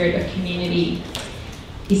a spirit of community.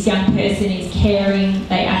 This young person is caring,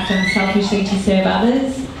 they act unselfishly to serve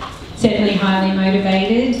others, certainly highly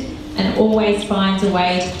motivated, and always finds a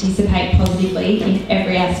way to participate positively in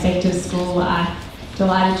every aspect of school life.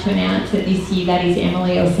 Delighted to announce that this year that is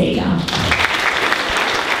Emily Alcida.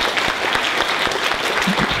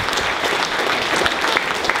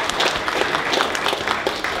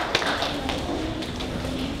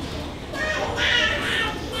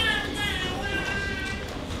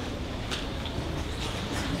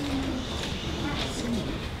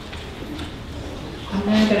 I'm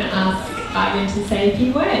now going to ask Ivan to say a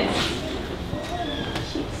few words.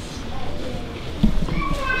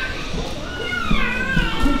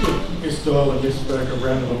 Ms Doyle and Ms Burke, a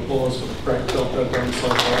round of applause for the great job they've done so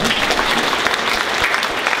far.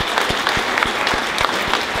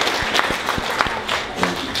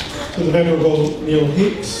 To the Venerable Neil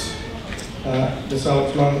Hicks, Ms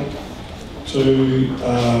Alex Munn, to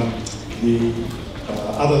the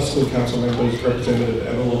other school council members represented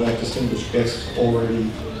and all of our distinguished guests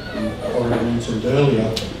already mentioned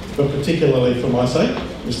earlier, but particularly for my sake,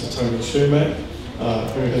 Mr Tony Schumack,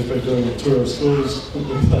 who has been doing a tour of schools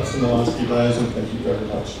with us in the last few days, and thank you very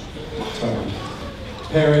much, Tony.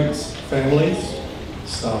 Parents, families,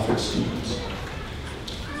 staff and students.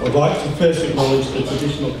 I would like to first acknowledge the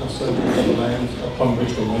traditional custodians of the land upon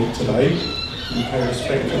which we meet today and pay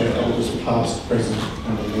respect to their elders past, present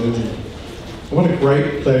and emerging. What a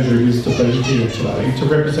great pleasure it is to be here today to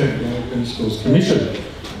represent the Anglican Schools Commission.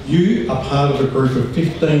 You are part of a group of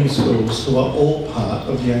 15 schools who are all part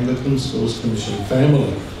of the Anglican Schools Commission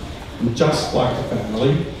family. And just like a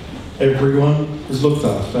family, everyone is looked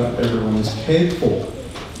after, everyone is cared for.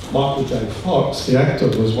 Michael J. Fox, the actor,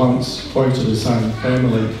 was once quoted as saying,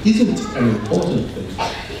 family isn't an important thing,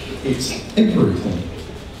 it's everything.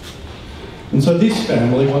 And so this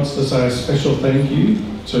family wants to say a special thank you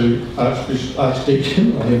to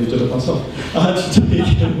Archdeacon, I nearly did it myself,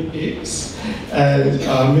 Archdeacon Hicks and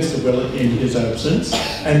Mr Willett in his absence,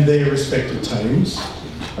 and their respective teams,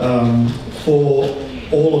 for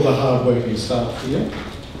all of the hard-working staff here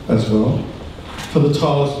as well, for the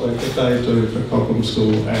tireless work that they do for Cobram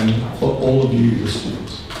School and for all of you, the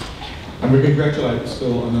students. And we congratulate the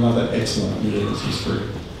school on another excellent year in its history.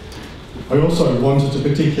 I also wanted to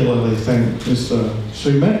particularly thank Mr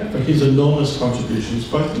Schumack for his enormous contributions,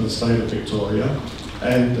 both in the state of Victoria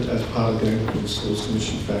and as part of the Anglican Schools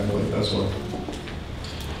Commission family as well.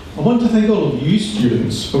 I want to thank all of you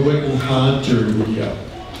students for working hard during the year.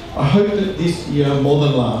 I hope that this year, more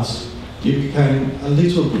than last, you became a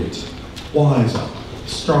little bit wiser,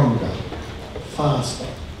 stronger, faster,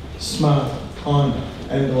 smarter, kinder,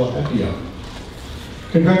 and/or happier.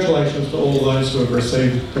 Congratulations to all those who have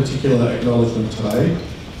received particular acknowledgement today,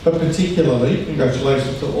 but particularly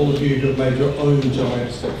congratulations to all of you who have made your own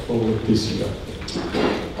giant step forward this year.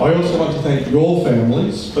 I also want to thank your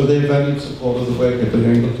families for their valued support of the work of the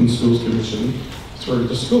Anglican Schools Commission through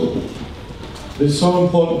the school. It is so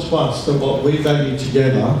important to us that what we value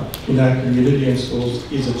together in our community and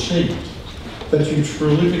schools is achieved, that you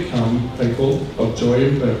truly become people of joy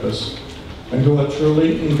and purpose and who are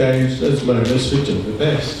truly engaged as learners who do the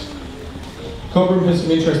best. Cobram has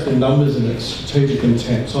some interesting numbers in its strategic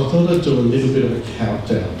intent, so I thought I'd do a little bit of a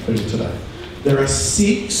countdown for you today. There are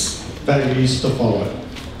 6 values to follow: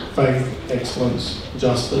 faith, excellence,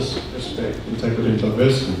 justice, respect, integrity and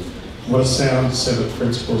diversity. What a sound set of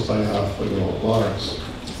principles they are for your lives.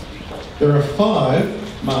 There are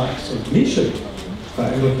 5 marks of mission for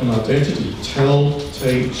Anglican identity: tell,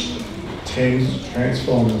 teach, tend,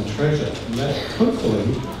 transform and treasure, and that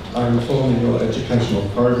hopefully are informing your educational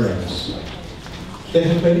programs. There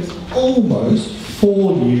have been almost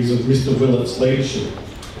 4 years of Mr. Willett's leadership,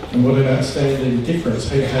 and what an outstanding difference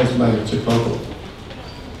he has made to Cobram.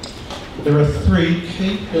 There are 3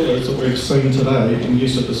 key pillars that we've seen today in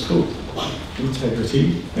use at the school: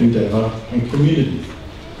 integrity, endeavour and community.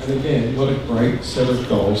 And again, what a great set of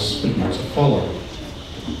goals for you to follow.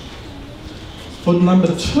 For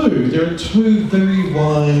number 2, there are 2 very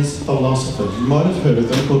wise philosophers. You might have heard of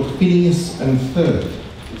them, called Phineas and Ferb,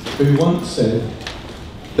 who once said,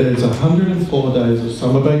 "There's 104 days of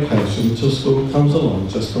summer vacation till school comes along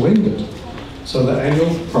just to end it. So the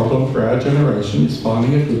annual problem for our generation is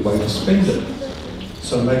finding a good way to spend it.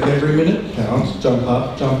 So make every minute count, jump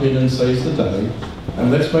up, jump in and seize the day,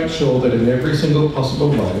 and let's make sure that in every single possible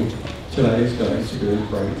way, today is going to be a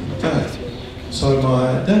great day." So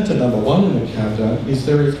down to number 1 in the countdown is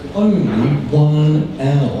there is only 1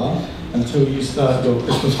 hour until you start your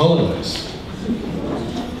Christmas holidays.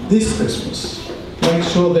 This Christmas, make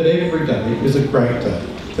sure that every day is a great day,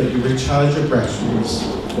 that you recharge your batteries,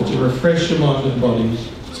 that you refresh your mind and body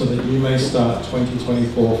so that you may start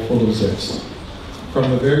 2024 full of zest.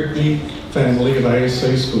 From the very big family of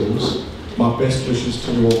ASC schools, my best wishes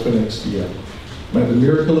to you all for next year. May the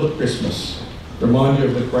miracle of Christmas remind you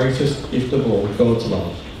of the greatest gift of all, God's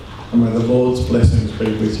love. And may the Lord's blessings be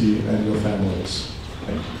with you and your families.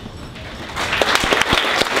 Thank you.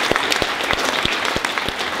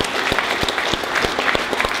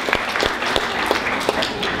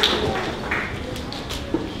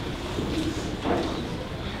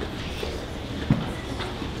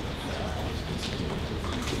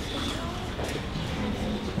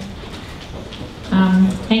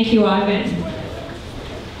 Thank you, Ivan.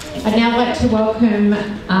 I'd now like to welcome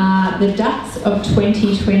the Ducks of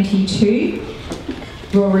 2022,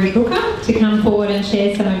 Rory Booker, to come forward and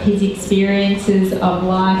share some of his experiences of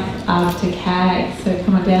life after CAGS. So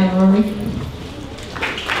come on down, Rory.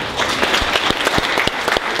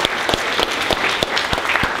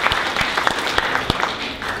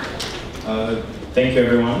 Thank you,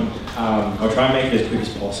 everyone. I'll try and make it as quick as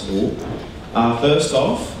possible. First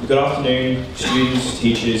off, good afternoon, students,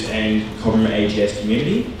 teachers, and Cobram AGS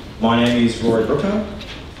community. My name is Rory Brooker,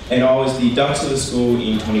 and I was the Ducks of the school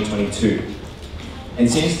in 2022. And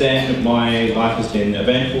since then, my life has been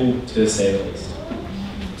eventful, to say the least.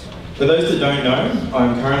 For those that don't know,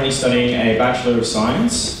 I'm currently studying a Bachelor of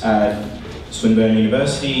Science at Swinburne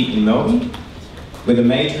University in Melbourne, with a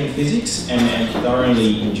major in physics, and am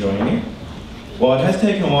thoroughly enjoying it. While it has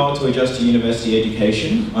taken a while to adjust to university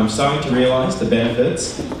education, I'm starting to realise the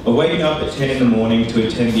benefits of waking up at 10 in the morning to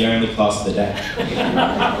attend the only class of the day.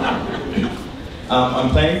 I'm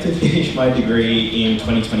planning to finish my degree in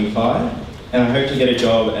 2025, and I hope to get a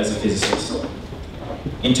job as a physicist.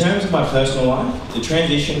 In terms of my personal life, the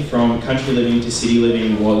transition from country living to city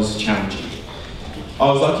living was challenging. I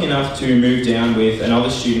was lucky enough to move down with another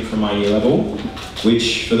student from my year level,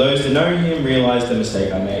 which, for those that know him, realised the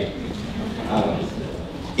mistake I made.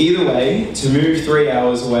 Either way, to move 3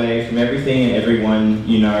 hours away from everything and everyone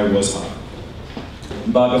you know was hard.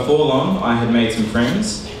 But before long, I had made some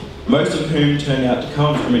friends, most of whom turned out to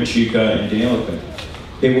come from Echuca and Deniliquin.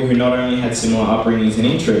 People who not only had similar upbringings and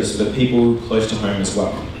interests, but people close to home as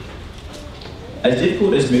well. As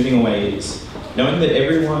difficult as moving away is, knowing that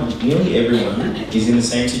nearly everyone, is in the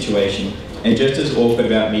same situation and just as awkward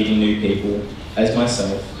about meeting new people as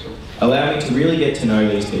myself, allowed me to really get to know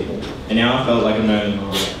these people, and now I felt like I've known them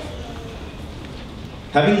all.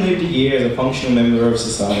 Having lived a year as a functional member of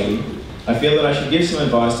society, I feel that I should give some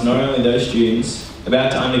advice to not only those students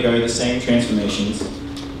about to undergo the same transformations,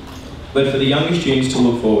 but for the younger students to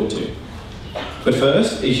look forward to. But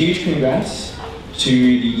first, a huge congrats to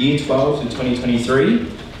the Year 12 to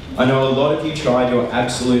 2023. I know a lot of you tried your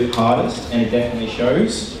absolute hardest, and it definitely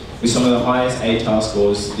shows, with some of the highest ATAR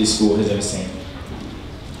scores this school has ever seen.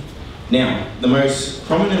 Now, the most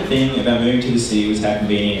prominent thing about moving to the city was how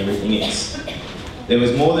convenient everything is. There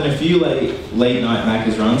was more than a few late night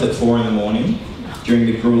Macca's runs at 4 in the morning during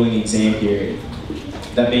the grueling exam period.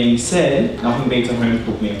 That being said, nothing beats a home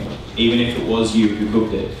cooked meal, even if it was you who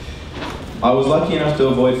cooked it. I was lucky enough to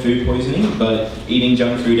avoid food poisoning, but eating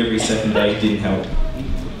junk food every second day didn't help.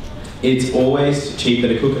 It's always cheaper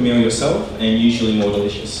to cook a meal yourself and usually more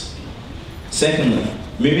delicious. Secondly,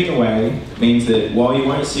 moving away means that while you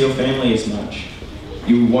won't see your family as much,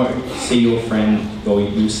 you won't see your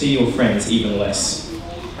you'll see your friends even less.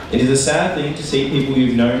 It is a sad thing to see people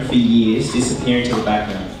you've known for years disappear into the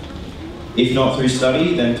background. If not through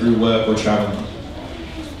study, then through work or travelling.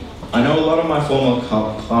 I know a lot of my former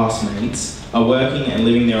classmates are working and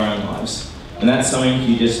living their own lives, and that's something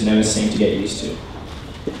you just never seem to get used to.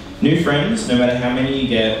 New friends, no matter how many you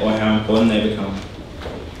get or how important they become,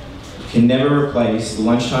 can never replace the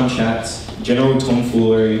lunchtime chats, general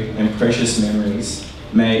tomfoolery, and precious memories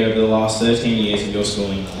made over the last 13 years of your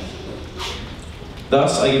schooling life.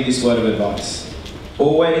 Thus, I give this word of advice.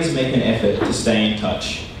 Always make an effort to stay in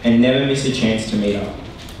touch and never miss a chance to meet up,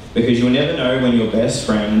 because you'll never know when your best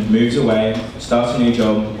friend moves away, starts a new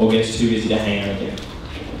job, or gets too busy to hang out again.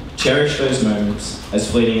 Cherish those moments,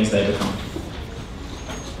 as fleeting as they become.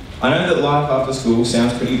 I know that life after school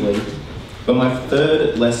sounds pretty bleak, but my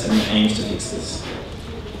third lesson aims to fix this.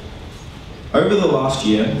 Over the last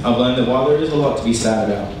year, I've learned that while there is a lot to be sad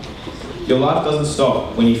about, your life doesn't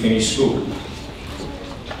stop when you finish school.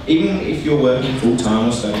 Even if you're working full-time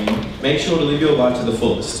or studying, make sure to live your life to the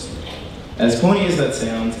fullest. As corny as that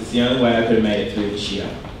sounds, it's the only way I could have made it through this year.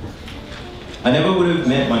 I never would have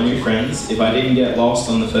met my new friends if I didn't get lost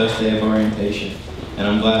on the first day of orientation, and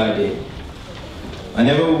I'm glad I did. I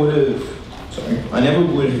never would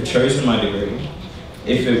have chosen my degree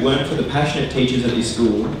if it weren't for the passionate teachers at this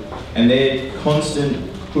school and their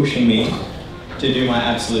constant pushing me to do my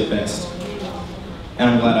absolute best. And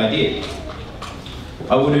I'm glad I did.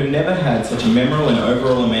 I would have never had such a memorable and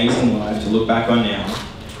overall amazing life to look back on now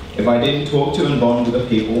if I didn't talk to and bond with the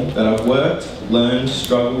people that I've worked, learned,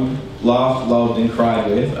 struggled, laughed, loved and cried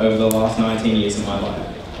with over the last 19 years of my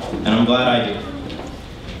life. And I'm glad I did.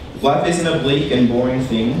 Life isn't a bleak and boring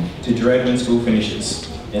thing to dread when school finishes.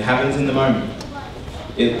 It happens in the moment.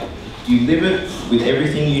 You live it with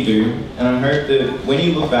everything you do, and I hope that when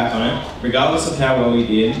you look back on it, regardless of how well you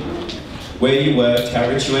did, where you worked, how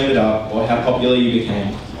rich you ended up, or how popular you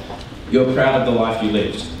became, you're proud of the life you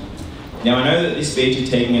lived. Now I know that this speech is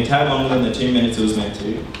taking a tad longer than the 2 minutes it was meant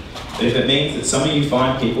to, but if it means that some of you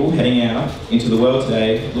fine people heading out into the world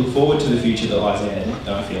today look forward to the future that lies ahead,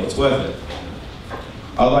 then I feel it's worth it.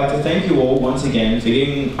 I'd like to thank you all once again for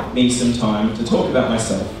giving me some time to talk about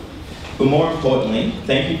myself. But more importantly,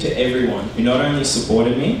 thank you to everyone who not only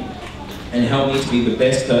supported me and helped me to be the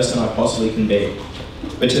best person I possibly can be,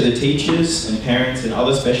 but to the teachers and parents and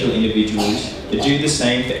other special individuals that do the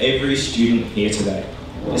same for every student here today,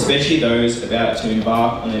 especially those about to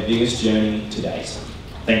embark on their biggest journey to date.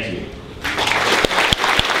 Thank you.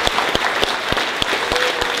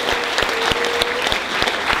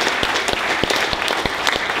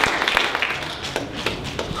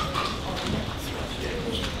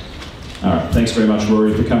 Thanks very much,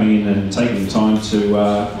 Rory, for coming in and taking the time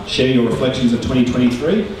to share your reflections of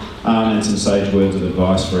 2023 and some sage words of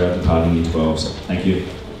advice for our departing Year 12s. Thank you.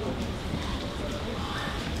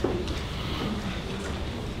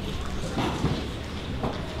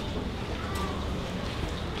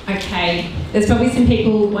 Okay, there's probably some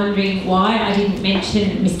people wondering why I didn't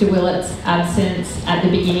mention Mr. Willett's absence at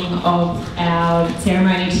the beginning of our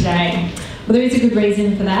ceremony today. Well, there is a good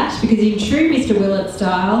reason for that, because in true Mr. Willett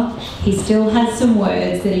style, he still has some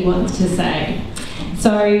words that he wants to say.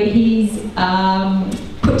 So he's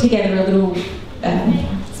put together a little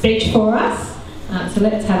speech for us, so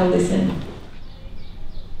let's have a listen.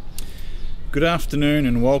 Good afternoon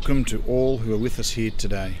and welcome to all who are with us here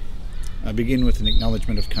today. I begin with an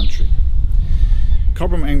acknowledgement of country.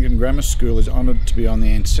 Cobram Anglican Grammar School is honoured to be on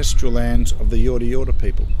the ancestral lands of the Yorta Yorta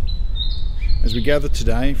people. As we gather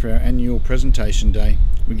today for our annual presentation day,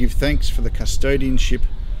 we give thanks for the custodianship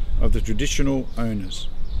of the traditional owners.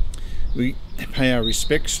 We pay our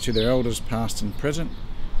respects to their elders past and present,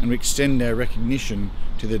 and we extend our recognition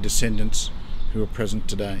to their descendants who are present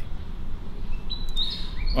today.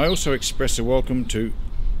 I also express a welcome to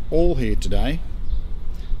all here today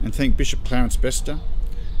and thank Bishop Clarence Bester,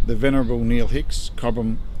 the Venerable Neil Hicks,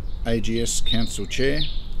 Cobram AGS Council Chair,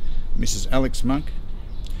 Mrs Alex Monk,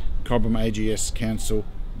 Cobram AGS Council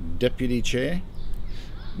Deputy Chair,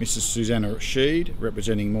 Mrs Susanna Rashid,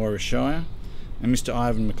 representing Moira Shire, and Mr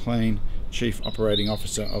Ivan McLean, Chief Operating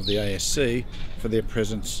Officer of the ASC, for their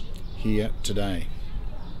presence here today.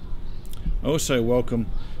 I also welcome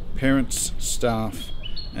parents, staff,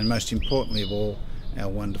 and most importantly of all, our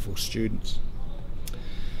wonderful students.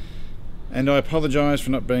 And I apologise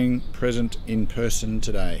for not being present in person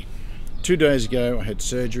today. 2 days ago I had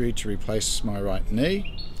surgery to replace my right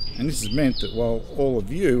knee, and this has meant that while all of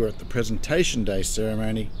you are at the presentation day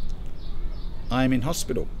ceremony, I am in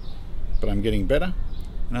hospital, but I'm getting better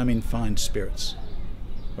and I'm in fine spirits,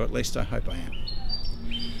 or at least I hope I am.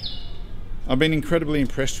 I've been incredibly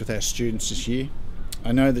impressed with our students this year.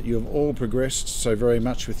 I know that you have all progressed so very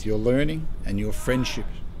much with your learning and your friendship.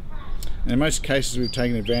 And in most cases we've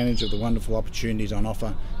taken advantage of the wonderful opportunities on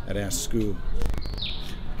offer at our school.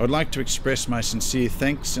 I would like to express my sincere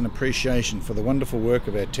thanks and appreciation for the wonderful work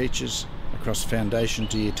of our teachers across Foundation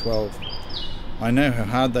to Year 12. I know how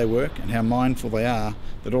hard they work and how mindful they are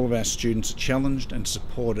that all of our students are challenged and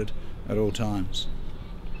supported at all times.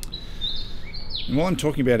 And while I'm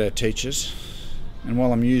talking about our teachers, and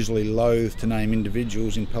while I'm usually loath to name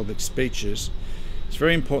individuals in public speeches, it's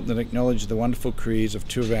very important to acknowledge the wonderful careers of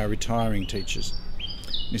 2 of our retiring teachers.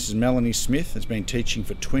 Mrs Melanie Smith has been teaching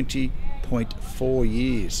for 20.4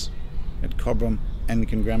 years at Cobram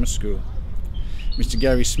Anglican Grammar School. Mr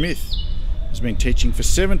Gary Smith has been teaching for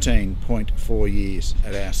 17.4 years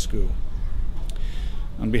at our school.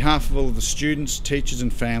 On behalf of all of the students, teachers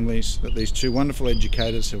and families that these 2 wonderful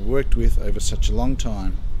educators have worked with over such a long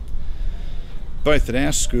time, both at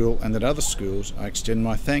our school and at other schools, I extend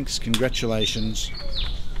my thanks, congratulations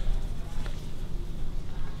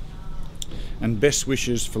and best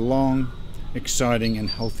wishes for long, exciting and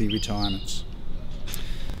healthy retirements.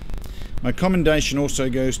 My commendation also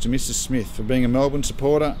goes to Mrs Smith for being a Melbourne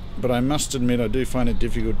supporter, but I must admit I do find it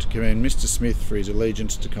difficult to commend Mr Smith for his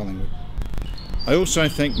allegiance to Collingwood. I also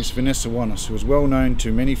thank Miss Vanessa Wannis, who is well known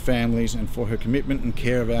to many families, and for her commitment and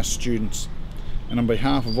care of our students. And on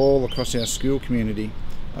behalf of all across our school community,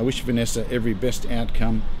 I wish Vanessa every best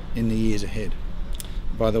outcome in the years ahead.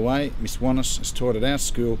 By the way, Miss Wannis has taught at our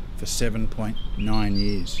school for 7.9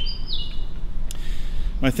 years.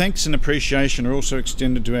 My thanks and appreciation are also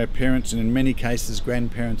extended to our parents and in many cases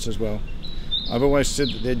grandparents as well. I've always said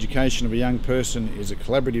that the education of a young person is a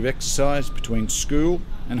collaborative exercise between school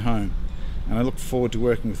and home, and I look forward to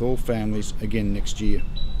working with all families again next year.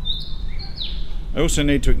 I also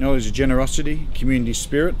need to acknowledge the generosity, community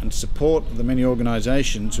spirit and support of the many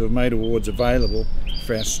organisations who have made awards available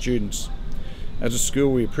for our students. As a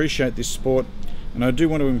school we appreciate this support, and I do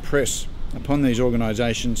want to impress upon these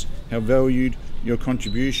organisations how valued your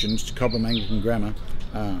contributions to Cobram Anglican Grammar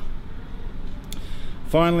are.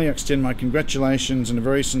 Finally, I extend my congratulations and a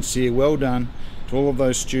very sincere well done to all of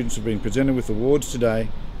those students who have been presented with awards today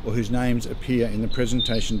or whose names appear in the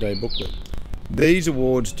Presentation Day booklet. These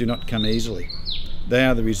awards do not come easily. They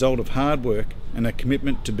are the result of hard work and a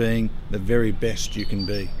commitment to being the very best you can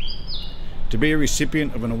be. To be a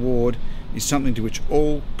recipient of an award is something to which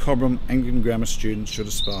all Cobram Anglican Grammar students should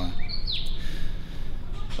aspire.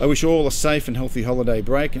 I wish all a safe and healthy holiday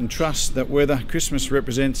break and trust that whether Christmas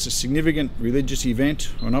represents a significant religious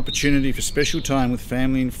event or an opportunity for special time with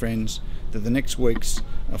family and friends, that the next weeks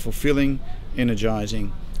are fulfilling,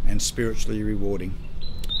 energising and spiritually rewarding.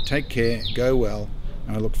 Take care, go well,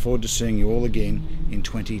 and I look forward to seeing you all again in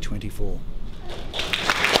 2024.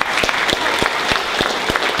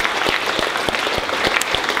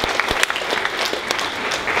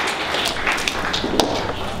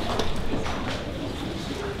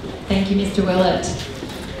 Thank you, Mr Willett.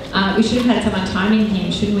 We should have had someone timing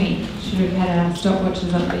him, shouldn't we? Should have had our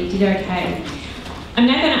stopwatches on, but he did okay. I'm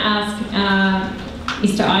now going to ask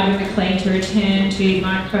Mr Ivan McLean to return to the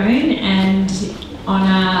microphone and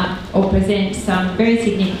honour or present some very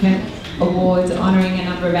significant awards honouring a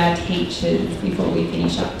number of our teachers before we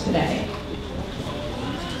finish up today.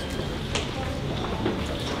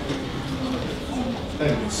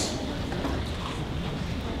 Thanks.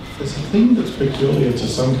 There's a thing that's peculiar to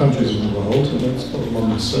some countries in the world, and that's called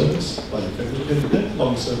long service leave.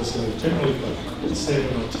 Long service leave, generally for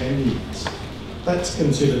 7 or 10 years. That's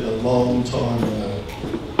considered a long time in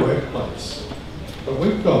a workplace. But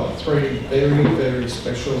we've got 3 very, very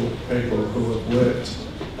special people who have worked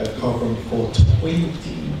at Cobram for 20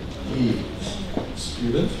 years.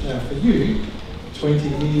 Student, now for you,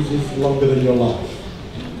 20 years is longer than your life.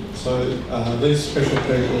 So these special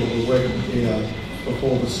people were working here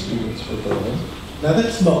before the students were born. Now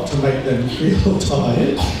that's not to make them feel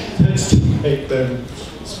tired, that's to make them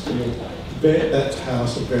feel that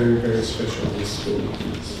house are very, very special with school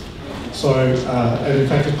kids. So, and in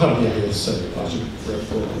fact, it's part of the ASC, I should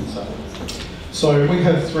report and say. So we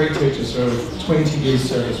have 3 teachers who have 20 years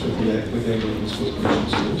service with Anglican School Commission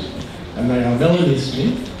Schools, and they are Melanie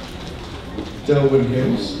Smith, Delwyn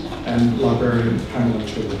Hills, and librarian Pamela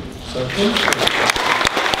Children. So thank you.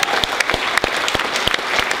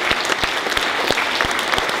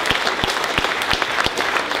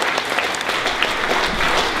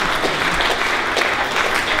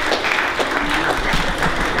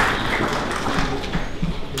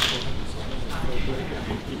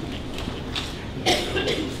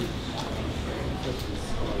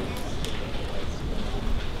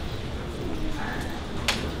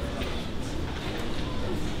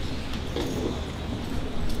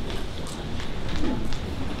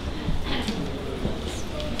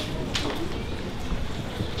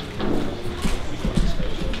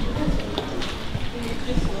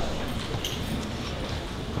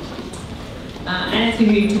 And as we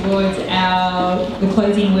move towards the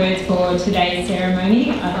closing words for today's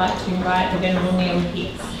ceremony, I'd like to invite the Venerable Neil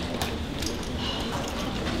Hicks.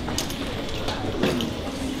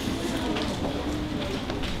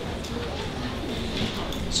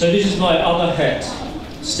 So this is my other hat,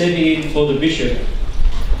 stepping in for the Bishop.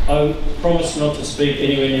 I promise not to speak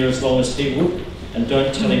anywhere near as long as he would, and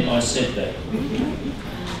don't tell him I said that.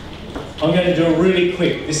 I'm going to do it really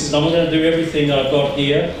quick. I'm going to do everything I've got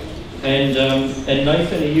here. And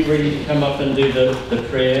Nathan, are you ready to come up and do the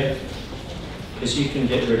prayer? Because you can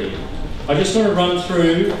get ready. I just want to run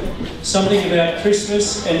through something about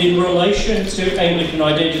Christmas, and in relation to Anglican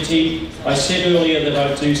identity, I said earlier that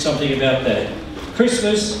I'd do something about that.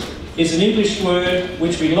 Christmas is an English word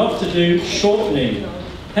which we love to do shortening.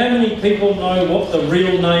 How many people know what the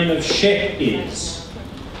real name of Shep is?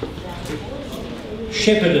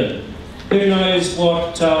 Shepparton. Who knows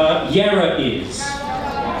what Yarra is?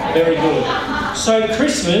 Very good. So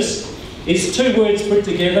Christmas is 2 words put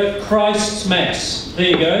together, Christ's Mass. There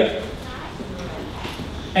you go.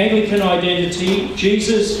 Anglican identity,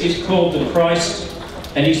 Jesus is called the Christ,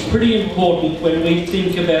 and he's pretty important when we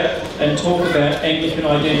think about and talk about Anglican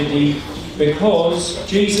identity, because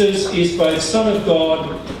Jesus is both Son of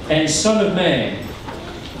God and Son of Man.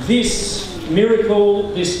 This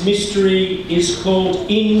miracle, this mystery is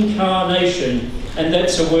called incarnation, and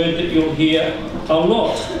that's a word that you'll hear a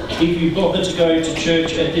lot if you bother to go to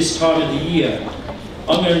church at this time of the year.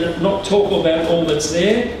 I'm going to not talk about all that's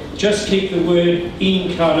there, just keep the word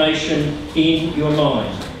incarnation in your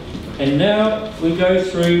mind. And now we go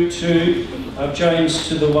through to James,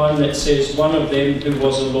 to the one that says one of them who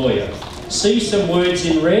was a lawyer. See some words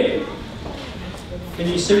in red? Can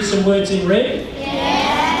you see some words in red?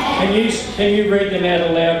 Yeah. Can you read them out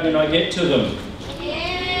aloud when I get to them?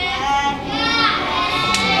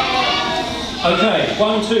 Okay,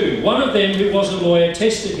 1, 2. One of them who was a lawyer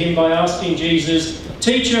tested him by asking Jesus,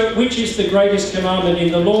 "Teacher, which is the greatest commandment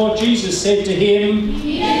in the law?" Jesus said to him,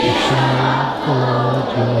 "You shall love the Lord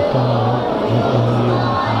your God with all your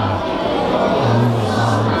heart,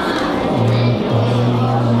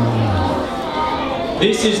 and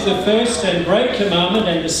this is the first and great commandment,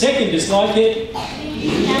 and the second is like it.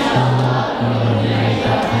 You shall love your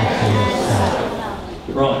neighbour as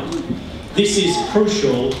yourself." Right. This is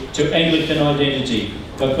crucial to Anglican identity,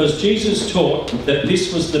 because Jesus taught that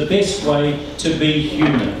this was the best way to be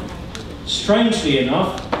human. Strangely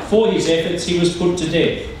enough, for his efforts he was put to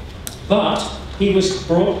death. But he was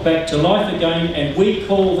brought back to life again, and we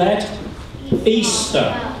call that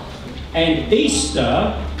Easter. And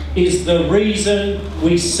Easter is the reason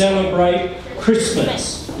we celebrate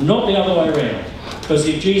Christmas, not the other way around. Because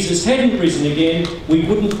if Jesus hadn't risen again, we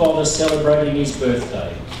wouldn't bother celebrating his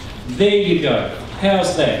birthday. There you go.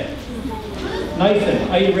 How's that? Nathan,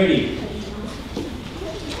 are you ready?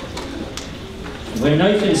 When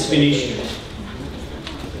Nathan's finished,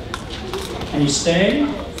 can you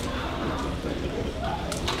stand?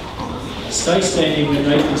 Stay standing when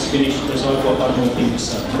Nathan's finished, because I've got one more thing to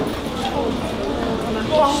say.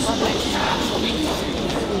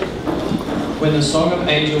 When the song of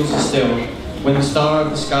angels is stilled, when the star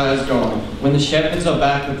of the sky is gone, when the shepherds are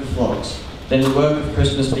back with the flocks, then the work of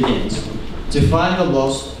Christmas begins. To find the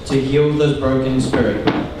lost, to heal the broken in spirit,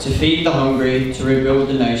 to feed the hungry, to rebuild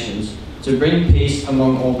the nations, to bring peace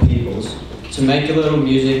among all peoples, to make a little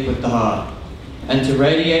music with the harp, and to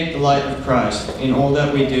radiate the light of Christ in all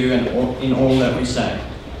that we do and in all that we say.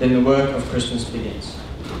 Then the work of Christmas begins.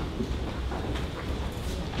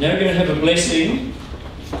 Now we're going to have a blessing,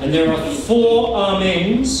 And there are 4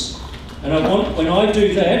 amens. And I want, when I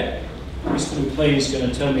do that, Mr. McLean is going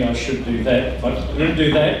to tell me I should do that, but I'm going to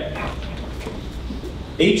do that.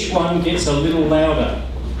 Each one gets a little louder.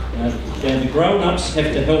 Now the grown-ups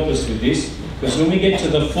have to help us with this, because when we get to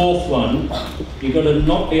the 4th one, you've got to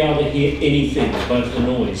not be able to hear anything above the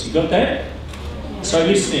noise. You got that? So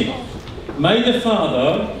listening. May the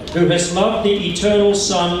Father, who has loved the eternal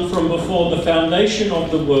Son from before the foundation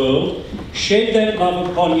of the world, shed that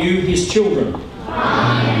love upon you, his children.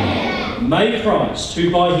 Amen. May Christ,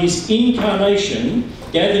 who by his incarnation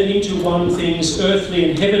gathered into one things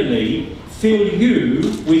earthly and heavenly, fill you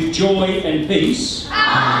with joy and peace.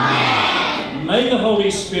 Amen. May the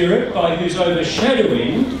Holy Spirit, by whose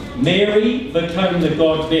overshadowing Mary became the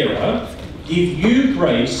God-bearer, give you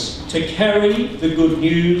grace to carry the good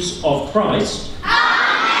news of Christ.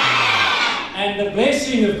 Amen. And the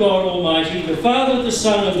blessing of God Almighty, the Father, the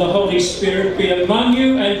Son, and the Holy Spirit be among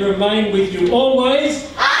you and remain with you always.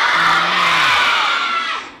 Amen.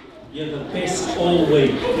 You're the best all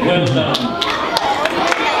week. Well done.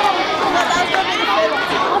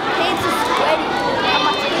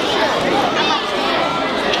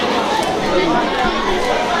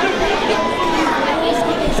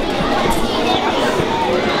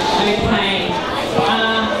 Okay.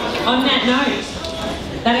 On that note,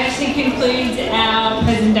 that actually concludes our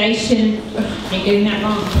presentation. I'm getting that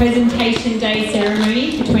wrong. Presentation Day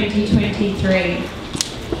ceremony for 2023.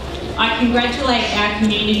 I congratulate our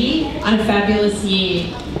community on a fabulous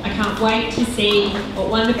year. I can't wait to see what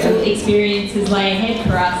wonderful experiences lay ahead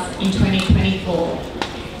for us in 2024.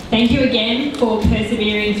 Thank you again for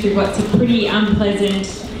persevering through what's a pretty unpleasant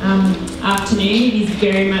afternoon. It is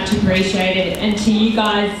very much appreciated. And to you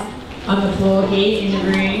guys on the floor here in the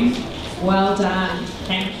room, well done.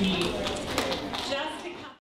 Thank you.